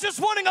God's not just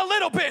wanting a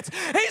little bit.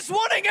 He's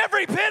wanting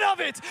every bit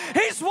of it.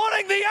 He's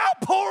wanting the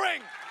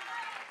outpouring.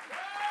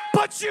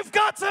 But you've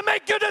got to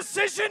make your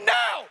decision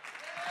now.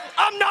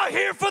 I'm not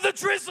here for the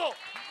drizzle.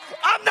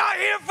 I'm not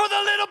here for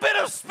the little bit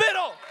of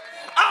spittle.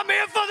 I'm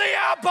here for the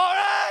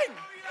outpouring.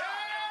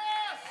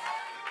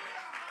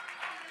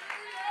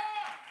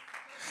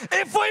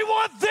 If we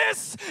want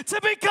this to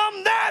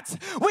become that,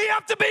 we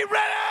have to be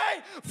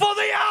ready for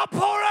the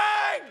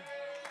outpouring.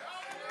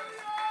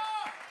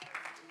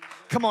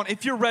 Come on,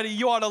 if you're ready,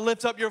 you ought to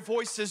lift up your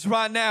voices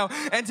right now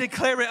and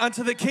declare it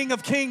unto the King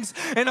of Kings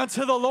and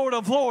unto the Lord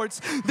of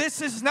Lords.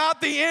 This is not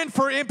the end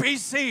for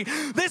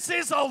MPC. This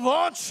is a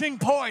launching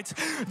point.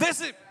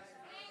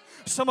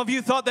 Some of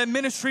you thought that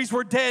ministries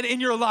were dead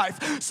in your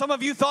life. Some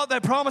of you thought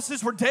that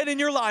promises were dead in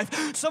your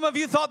life. Some of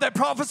you thought that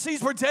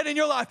prophecies were dead in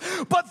your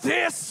life. But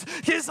this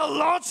is a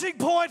launching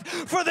point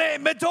for the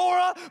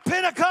Medora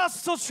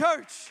Pentecostal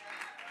Church.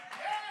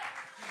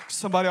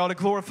 Somebody ought to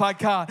glorify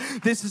God.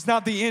 This is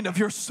not the end of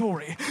your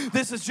story.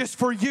 This is just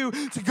for you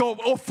to go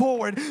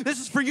forward. This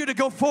is for you to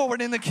go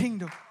forward in the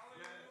kingdom.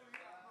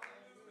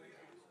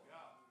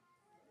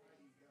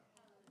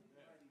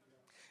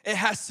 It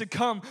has to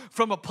come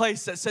from a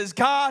place that says,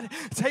 God,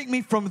 take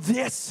me from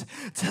this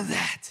to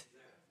that.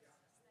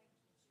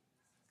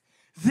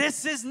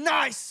 This is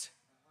nice,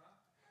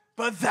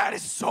 but that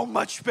is so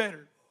much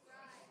better.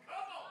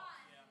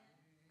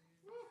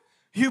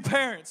 You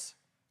parents,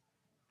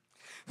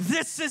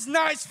 this is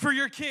nice for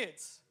your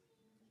kids,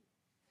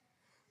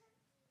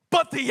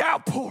 but the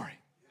outpouring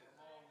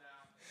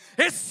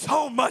is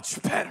so much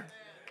better.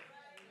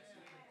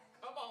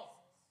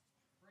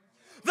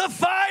 The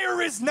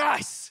fire is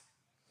nice.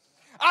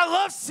 I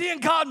love seeing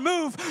God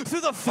move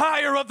through the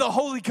fire of the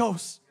Holy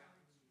Ghost.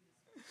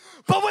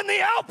 But when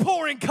the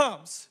outpouring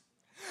comes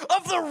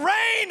of the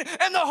rain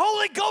and the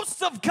Holy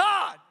Ghost of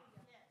God,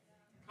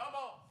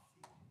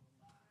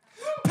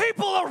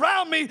 people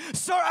around me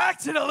start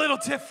acting a little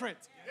different.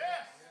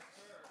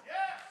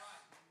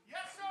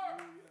 Yes,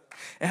 sir.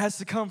 It has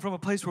to come from a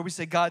place where we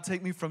say, God,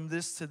 take me from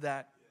this to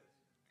that.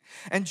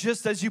 And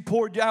just as you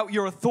poured out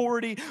your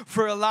authority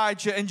for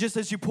Elijah, and just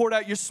as you poured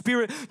out your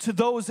spirit to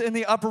those in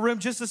the upper room,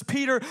 just as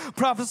Peter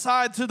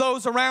prophesied to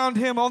those around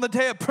him on the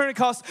day of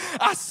Pentecost,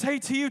 I say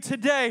to you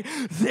today,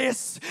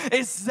 this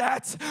is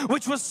that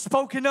which was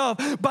spoken of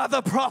by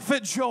the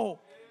prophet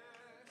Joel.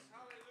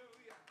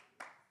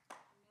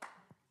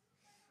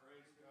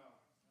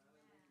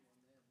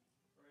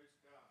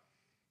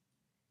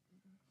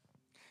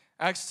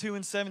 Acts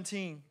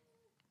 2:17.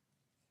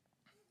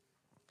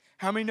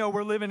 How many know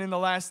we're living in the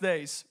last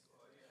days?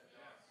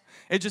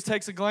 It just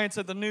takes a glance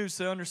at the news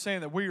to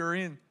understand that we are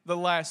in the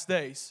last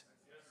days.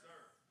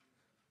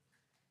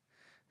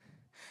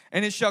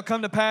 And it shall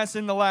come to pass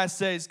in the last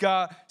days,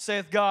 God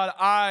saith God,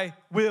 I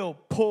will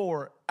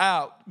pour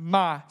out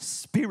my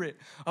spirit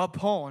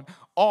upon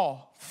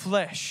all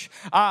flesh.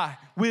 I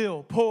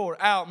will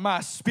pour out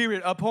my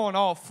spirit upon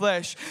all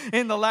flesh.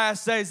 In the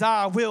last days,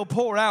 I will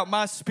pour out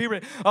my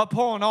spirit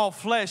upon all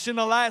flesh. In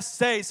the last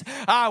days,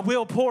 I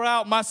will pour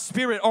out my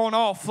spirit on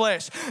all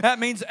flesh. That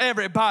means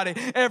everybody,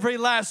 every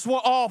last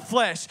one, all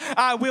flesh.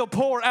 I will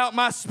pour out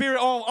my spirit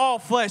on all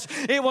flesh.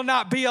 It will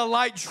not be a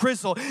light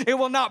drizzle. It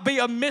will not be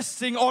a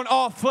misting on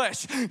all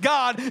flesh.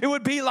 God, it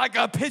would be like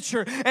a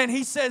pitcher, and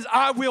He says,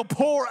 I will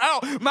pour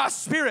out my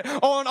spirit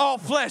on all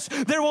flesh.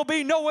 There will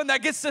be no one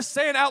that gets to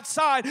stand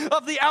outside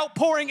of the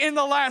outpouring in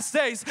the last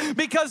days,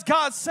 because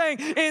God's saying,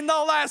 in the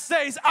last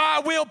days,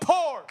 I will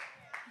pour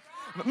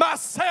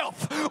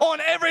myself on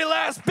every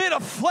last bit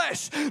of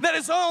flesh that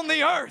is on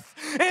the earth.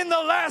 In the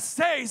last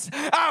days,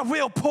 I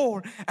will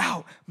pour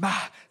out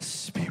my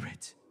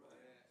spirit.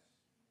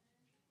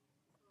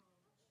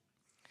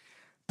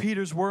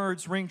 Peter's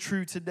words ring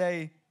true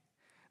today,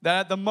 that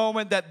at the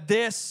moment that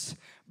this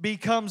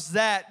becomes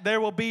that,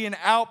 there will be an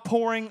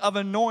outpouring of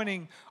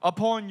anointing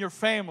upon your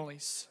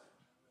families.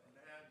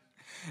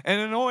 An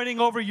anointing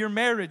over your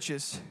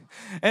marriages,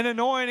 an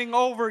anointing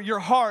over your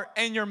heart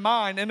and your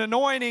mind, an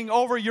anointing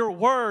over your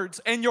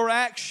words and your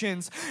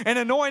actions, an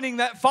anointing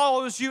that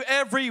follows you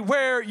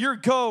everywhere you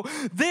go.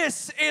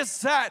 This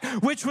is that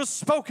which was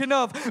spoken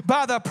of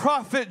by the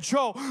prophet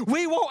Joel.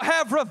 We won't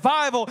have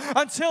revival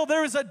until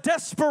there is a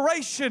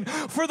desperation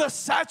for the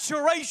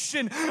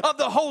saturation of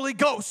the Holy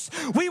Ghost.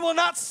 We will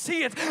not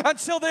see it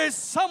until there is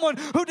someone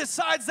who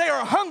decides they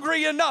are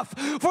hungry enough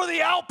for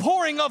the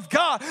outpouring of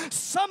God.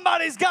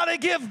 Somebody's got to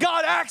give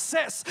God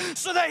access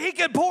so that He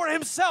can pour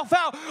Himself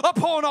out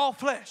upon all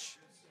flesh.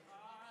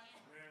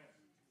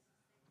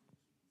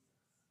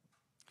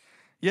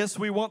 Yes,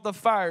 we want the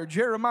fire.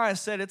 Jeremiah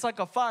said, it's like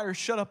a fire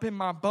shut up in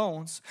my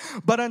bones.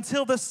 But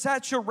until the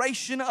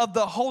saturation of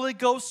the Holy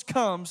Ghost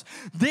comes,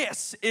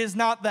 this is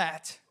not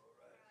that.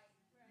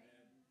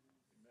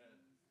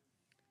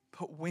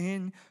 but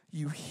when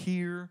you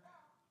hear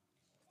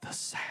the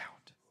sound.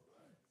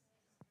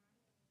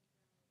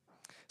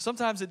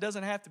 Sometimes it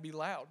doesn't have to be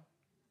loud.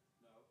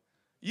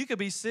 You could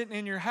be sitting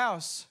in your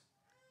house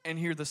and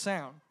hear the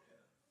sound.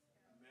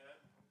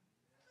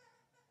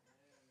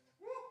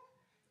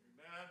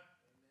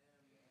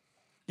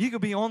 You could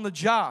be on the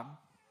job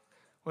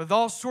with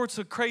all sorts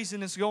of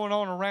craziness going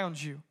on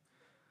around you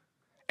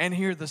and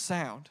hear the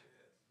sound.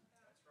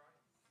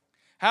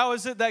 How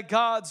is it that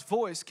God's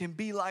voice can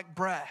be like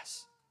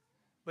brass,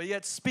 but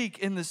yet speak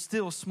in the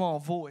still small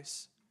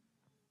voice?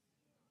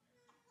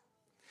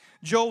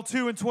 Joel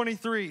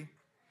 2:23,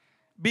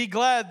 be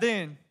glad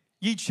then,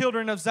 ye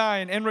children of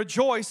Zion, and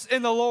rejoice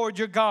in the Lord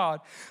your God.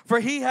 For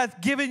he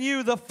hath given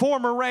you the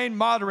former rain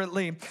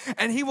moderately,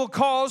 and he will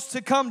cause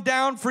to come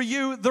down for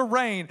you the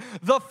rain,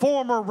 the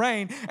former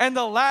rain, and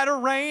the latter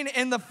rain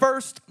in the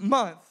first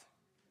month.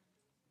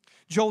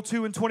 Joel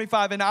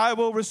 2:25, and I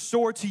will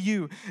restore to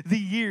you the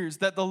years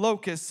that the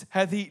locust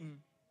hath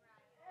eaten.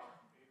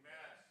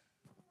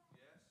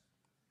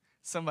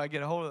 Somebody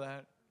get a hold of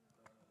that.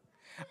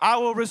 I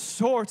will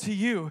restore to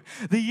you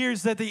the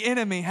years that the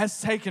enemy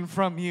has taken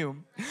from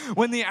you.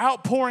 When the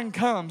outpouring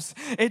comes,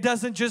 it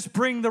doesn't just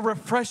bring the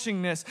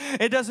refreshingness.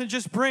 It doesn't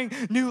just bring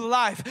new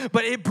life,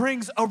 but it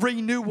brings a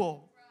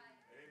renewal.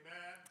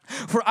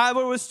 For I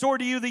will restore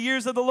to you the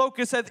years that the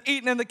locust hath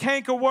eaten, and the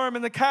cankerworm,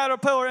 and the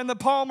caterpillar, and the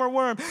palmer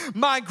worm,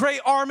 my great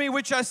army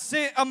which I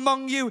sent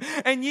among you,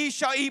 and ye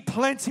shall eat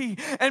plenty,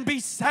 and be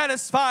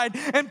satisfied,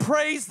 and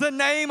praise the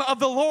name of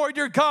the Lord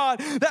your God,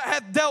 that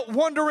hath dealt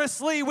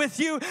wondrously with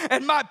you,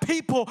 and my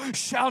people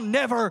shall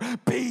never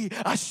be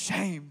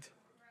ashamed.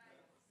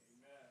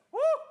 Woo!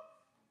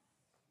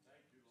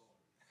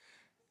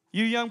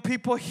 You young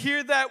people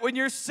hear that when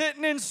you're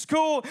sitting in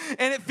school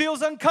and it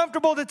feels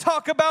uncomfortable to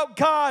talk about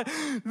God.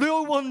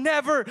 You will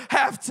never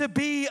have to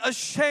be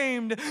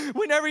ashamed.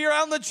 Whenever you're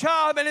on the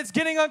job and it's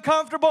getting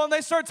uncomfortable and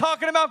they start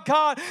talking about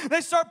God,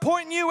 they start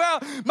pointing you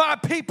out. My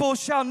people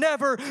shall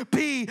never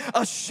be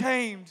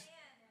ashamed.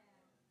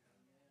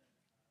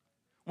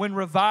 When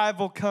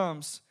revival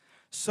comes,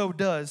 so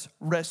does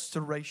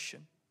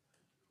restoration.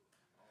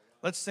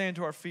 Let's stand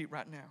to our feet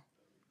right now.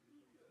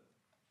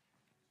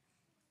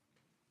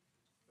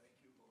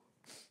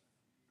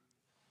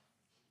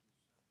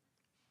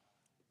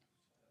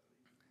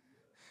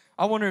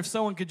 I wonder if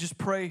someone could just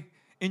pray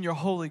in your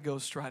Holy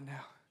Ghost right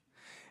now.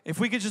 If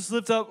we could just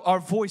lift up our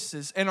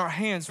voices and our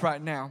hands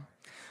right now.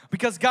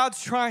 Because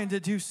God's trying to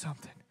do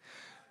something.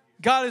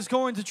 God is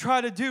going to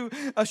try to do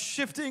a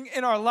shifting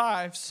in our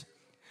lives.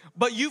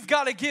 But you've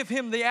got to give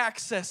Him the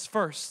access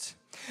first.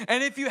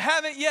 And if you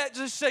haven't yet,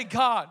 just say,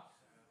 God,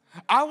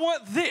 I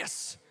want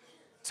this,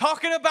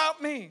 talking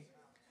about me,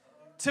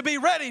 to be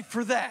ready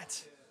for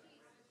that.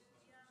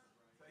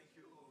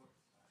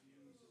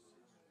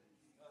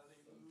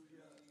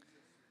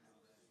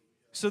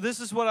 So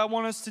this is what I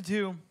want us to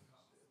do.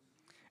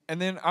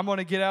 And then I'm going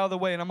to get out of the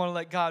way and I'm going to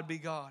let God be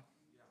God.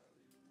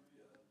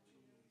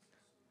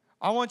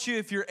 I want you,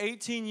 if you're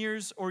 18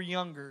 years or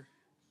younger,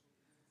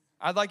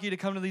 I'd like you to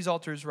come to these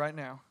altars right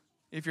now.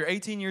 If you're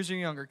 18 years or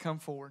younger, come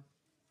forward.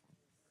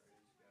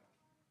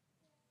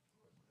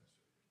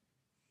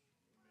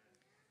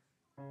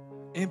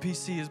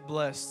 MPC is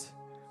blessed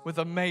with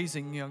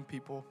amazing young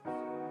people.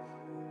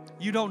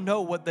 You don't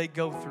know what they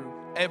go through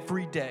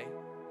every day.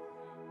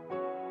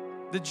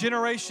 The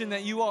generation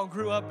that you all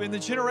grew up in, the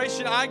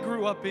generation I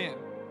grew up in,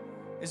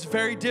 is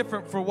very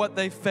different for what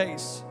they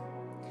face.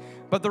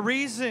 But the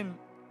reason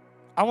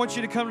I want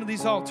you to come to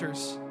these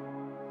altars,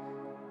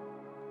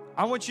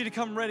 I want you to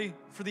come ready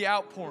for the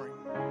outpouring.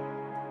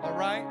 All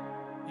right?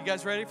 You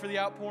guys ready for the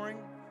outpouring?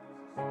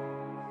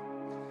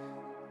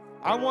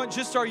 I want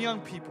just our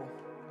young people.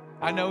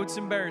 I know it's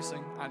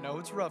embarrassing. I know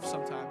it's rough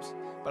sometimes.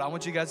 But I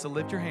want you guys to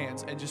lift your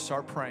hands and just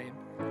start praying.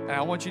 And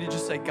I want you to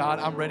just say, God,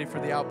 I'm ready for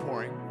the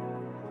outpouring.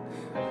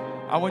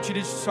 I want you to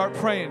just start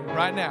praying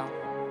right now.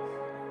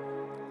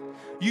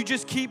 You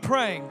just keep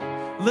praying.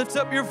 Lift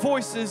up your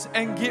voices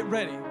and get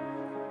ready.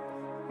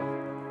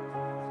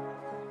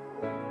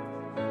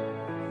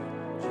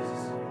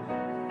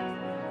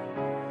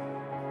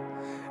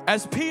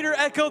 As Peter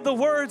echoed the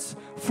words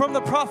from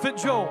the prophet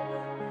Joel,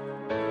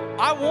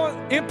 I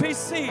want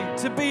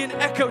MPC to be an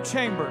echo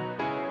chamber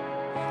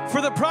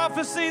for the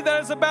prophecy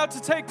that is about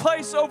to take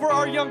place over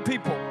our young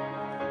people.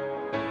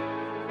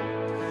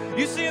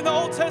 You see, in the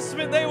Old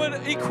Testament, they would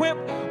equip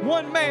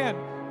one man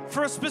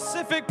for a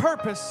specific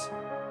purpose.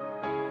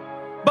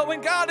 But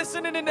when God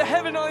ascended into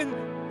heaven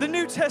in the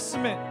New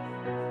Testament,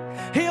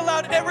 He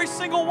allowed every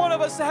single one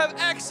of us to have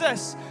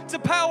access to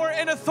power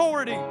and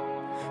authority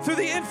through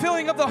the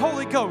infilling of the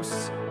Holy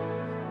Ghost.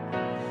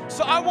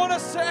 So I want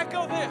us to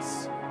echo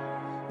this.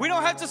 We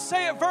don't have to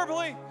say it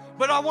verbally,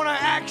 but I want our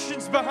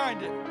actions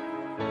behind it.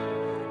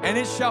 And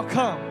it shall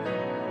come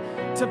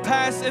to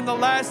pass in the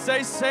last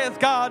days, saith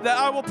God, that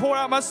I will pour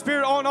out my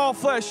Spirit on all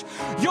flesh.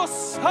 Your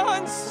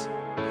sons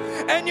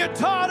and your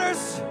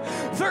daughters,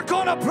 they're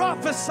going to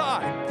prophesy.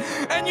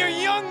 And your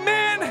young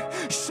men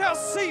shall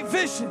see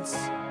visions.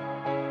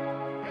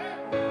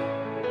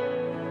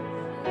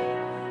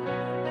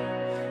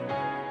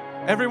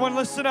 Everyone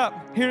listen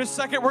up. Here in a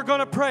second, we're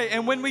going to pray.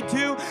 And when we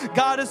do,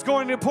 God is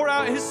going to pour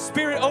out His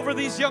Spirit over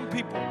these young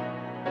people.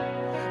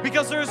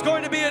 Because there is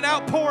going to be an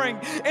outpouring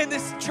in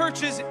this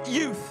church's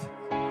youth.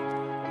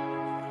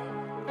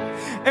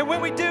 And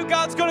when we do,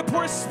 God's going to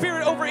pour His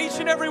Spirit over each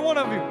and every one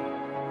of you.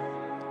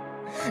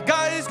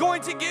 God is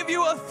going to give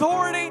you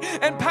authority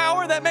and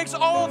power that makes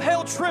all of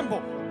hell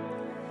tremble.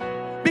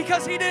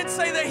 Because He didn't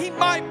say that He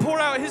might pour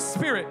out His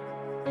Spirit.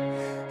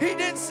 He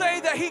didn't say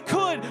that He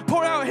could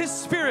pour out His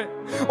Spirit,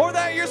 or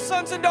that your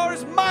sons and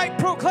daughters might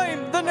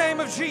proclaim the name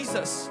of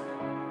Jesus.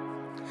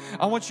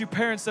 I want you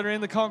parents that are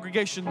in the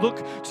congregation,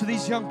 look to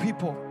these young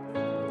people.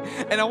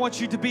 And I want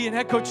you to be an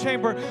echo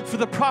chamber for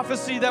the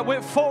prophecy that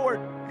went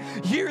forward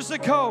years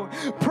ago.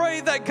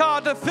 Pray that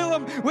God to fill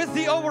them with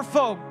the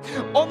overflow.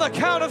 On the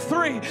count of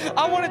 3,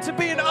 I want it to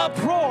be an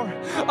uproar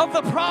of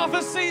the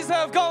prophecies that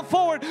have gone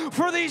forward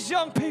for these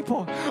young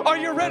people. Are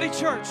you ready,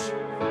 church?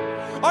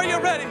 Are you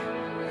ready?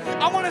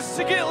 I want us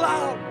to get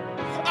loud.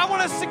 I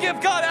want us to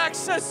give God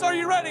access. Are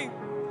you ready?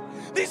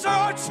 These are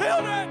our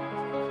children.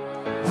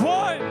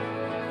 1,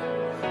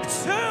 2,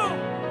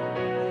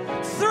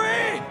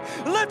 3.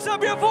 Lift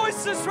up your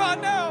voices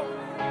right now.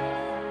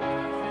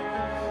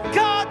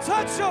 God,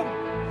 touch them.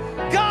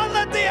 God,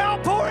 let the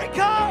outpouring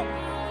come.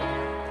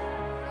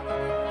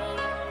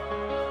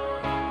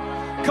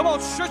 Come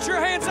on, stretch your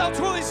hands out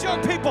toward these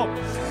young people.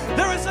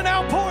 There is an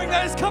outpouring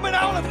that is coming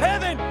out of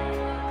heaven.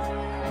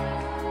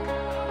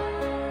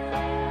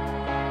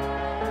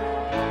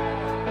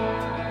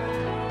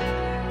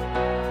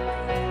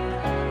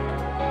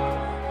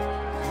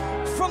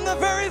 From the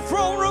very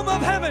throne room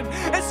of heaven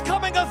is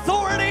coming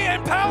authority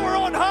and power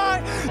on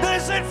high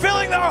that is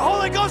infilling our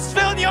Holy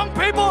Ghost-filled young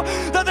people,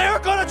 that they are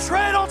going to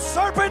tread on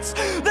serpents,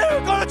 they are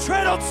going to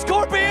tread on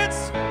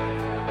scorpions.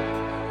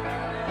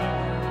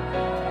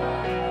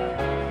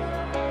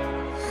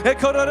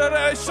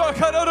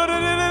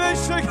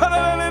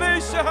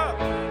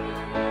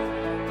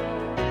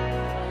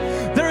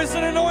 There is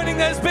an anointing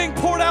that is being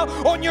poured out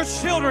on your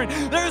children.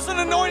 There is an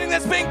anointing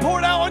that's being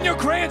poured out on your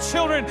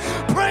grandchildren.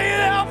 Pray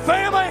it out,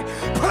 family.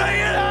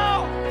 Pray it out.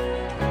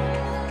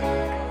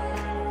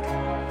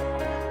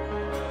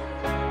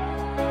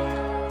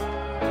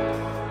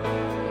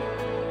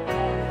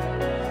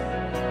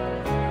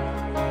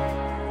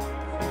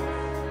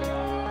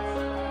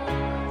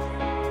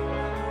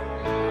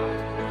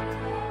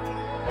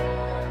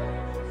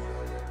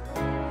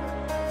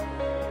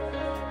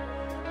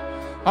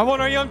 I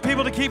want our young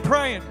people to keep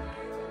praying.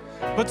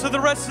 But to the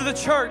rest of the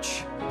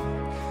church,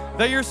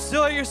 that you're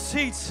still at your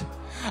seats,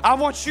 I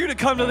want you to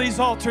come to these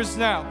altars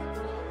now.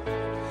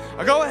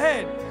 Go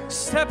ahead,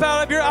 step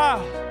out of your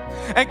aisle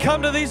and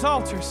come to these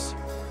altars.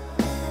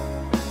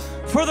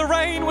 For the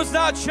rain was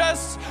not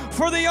just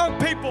for the young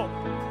people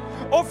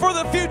or for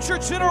the future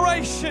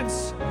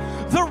generations.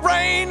 The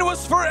rain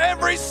was for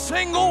every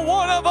single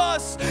one of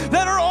us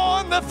that are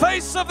on the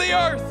face of the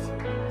earth.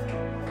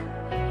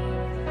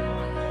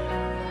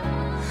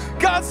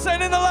 God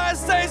said in the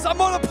last days, I'm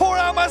going to pour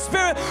out my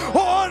Spirit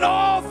on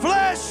all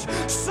flesh.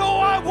 So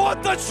I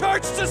want the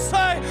church to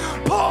say,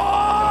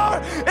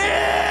 pour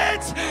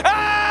it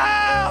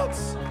out.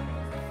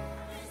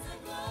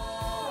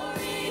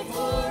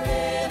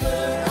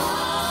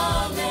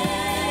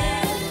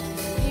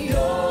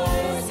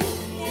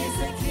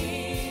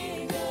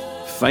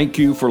 Thank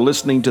you for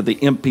listening to the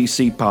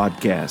MPC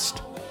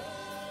podcast.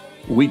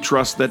 We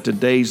trust that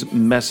today's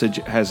message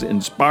has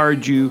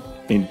inspired you,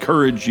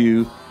 encouraged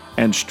you,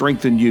 and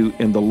strengthen you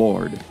in the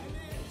Lord.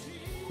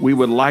 We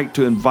would like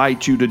to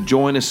invite you to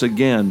join us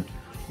again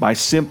by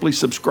simply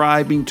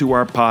subscribing to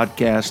our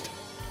podcast,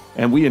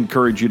 and we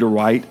encourage you to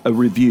write a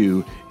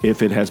review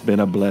if it has been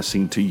a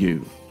blessing to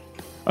you.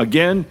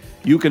 Again,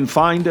 you can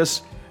find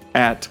us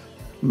at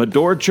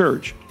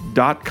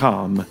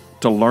medorachurch.com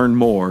to learn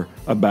more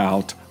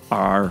about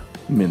our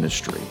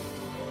ministry.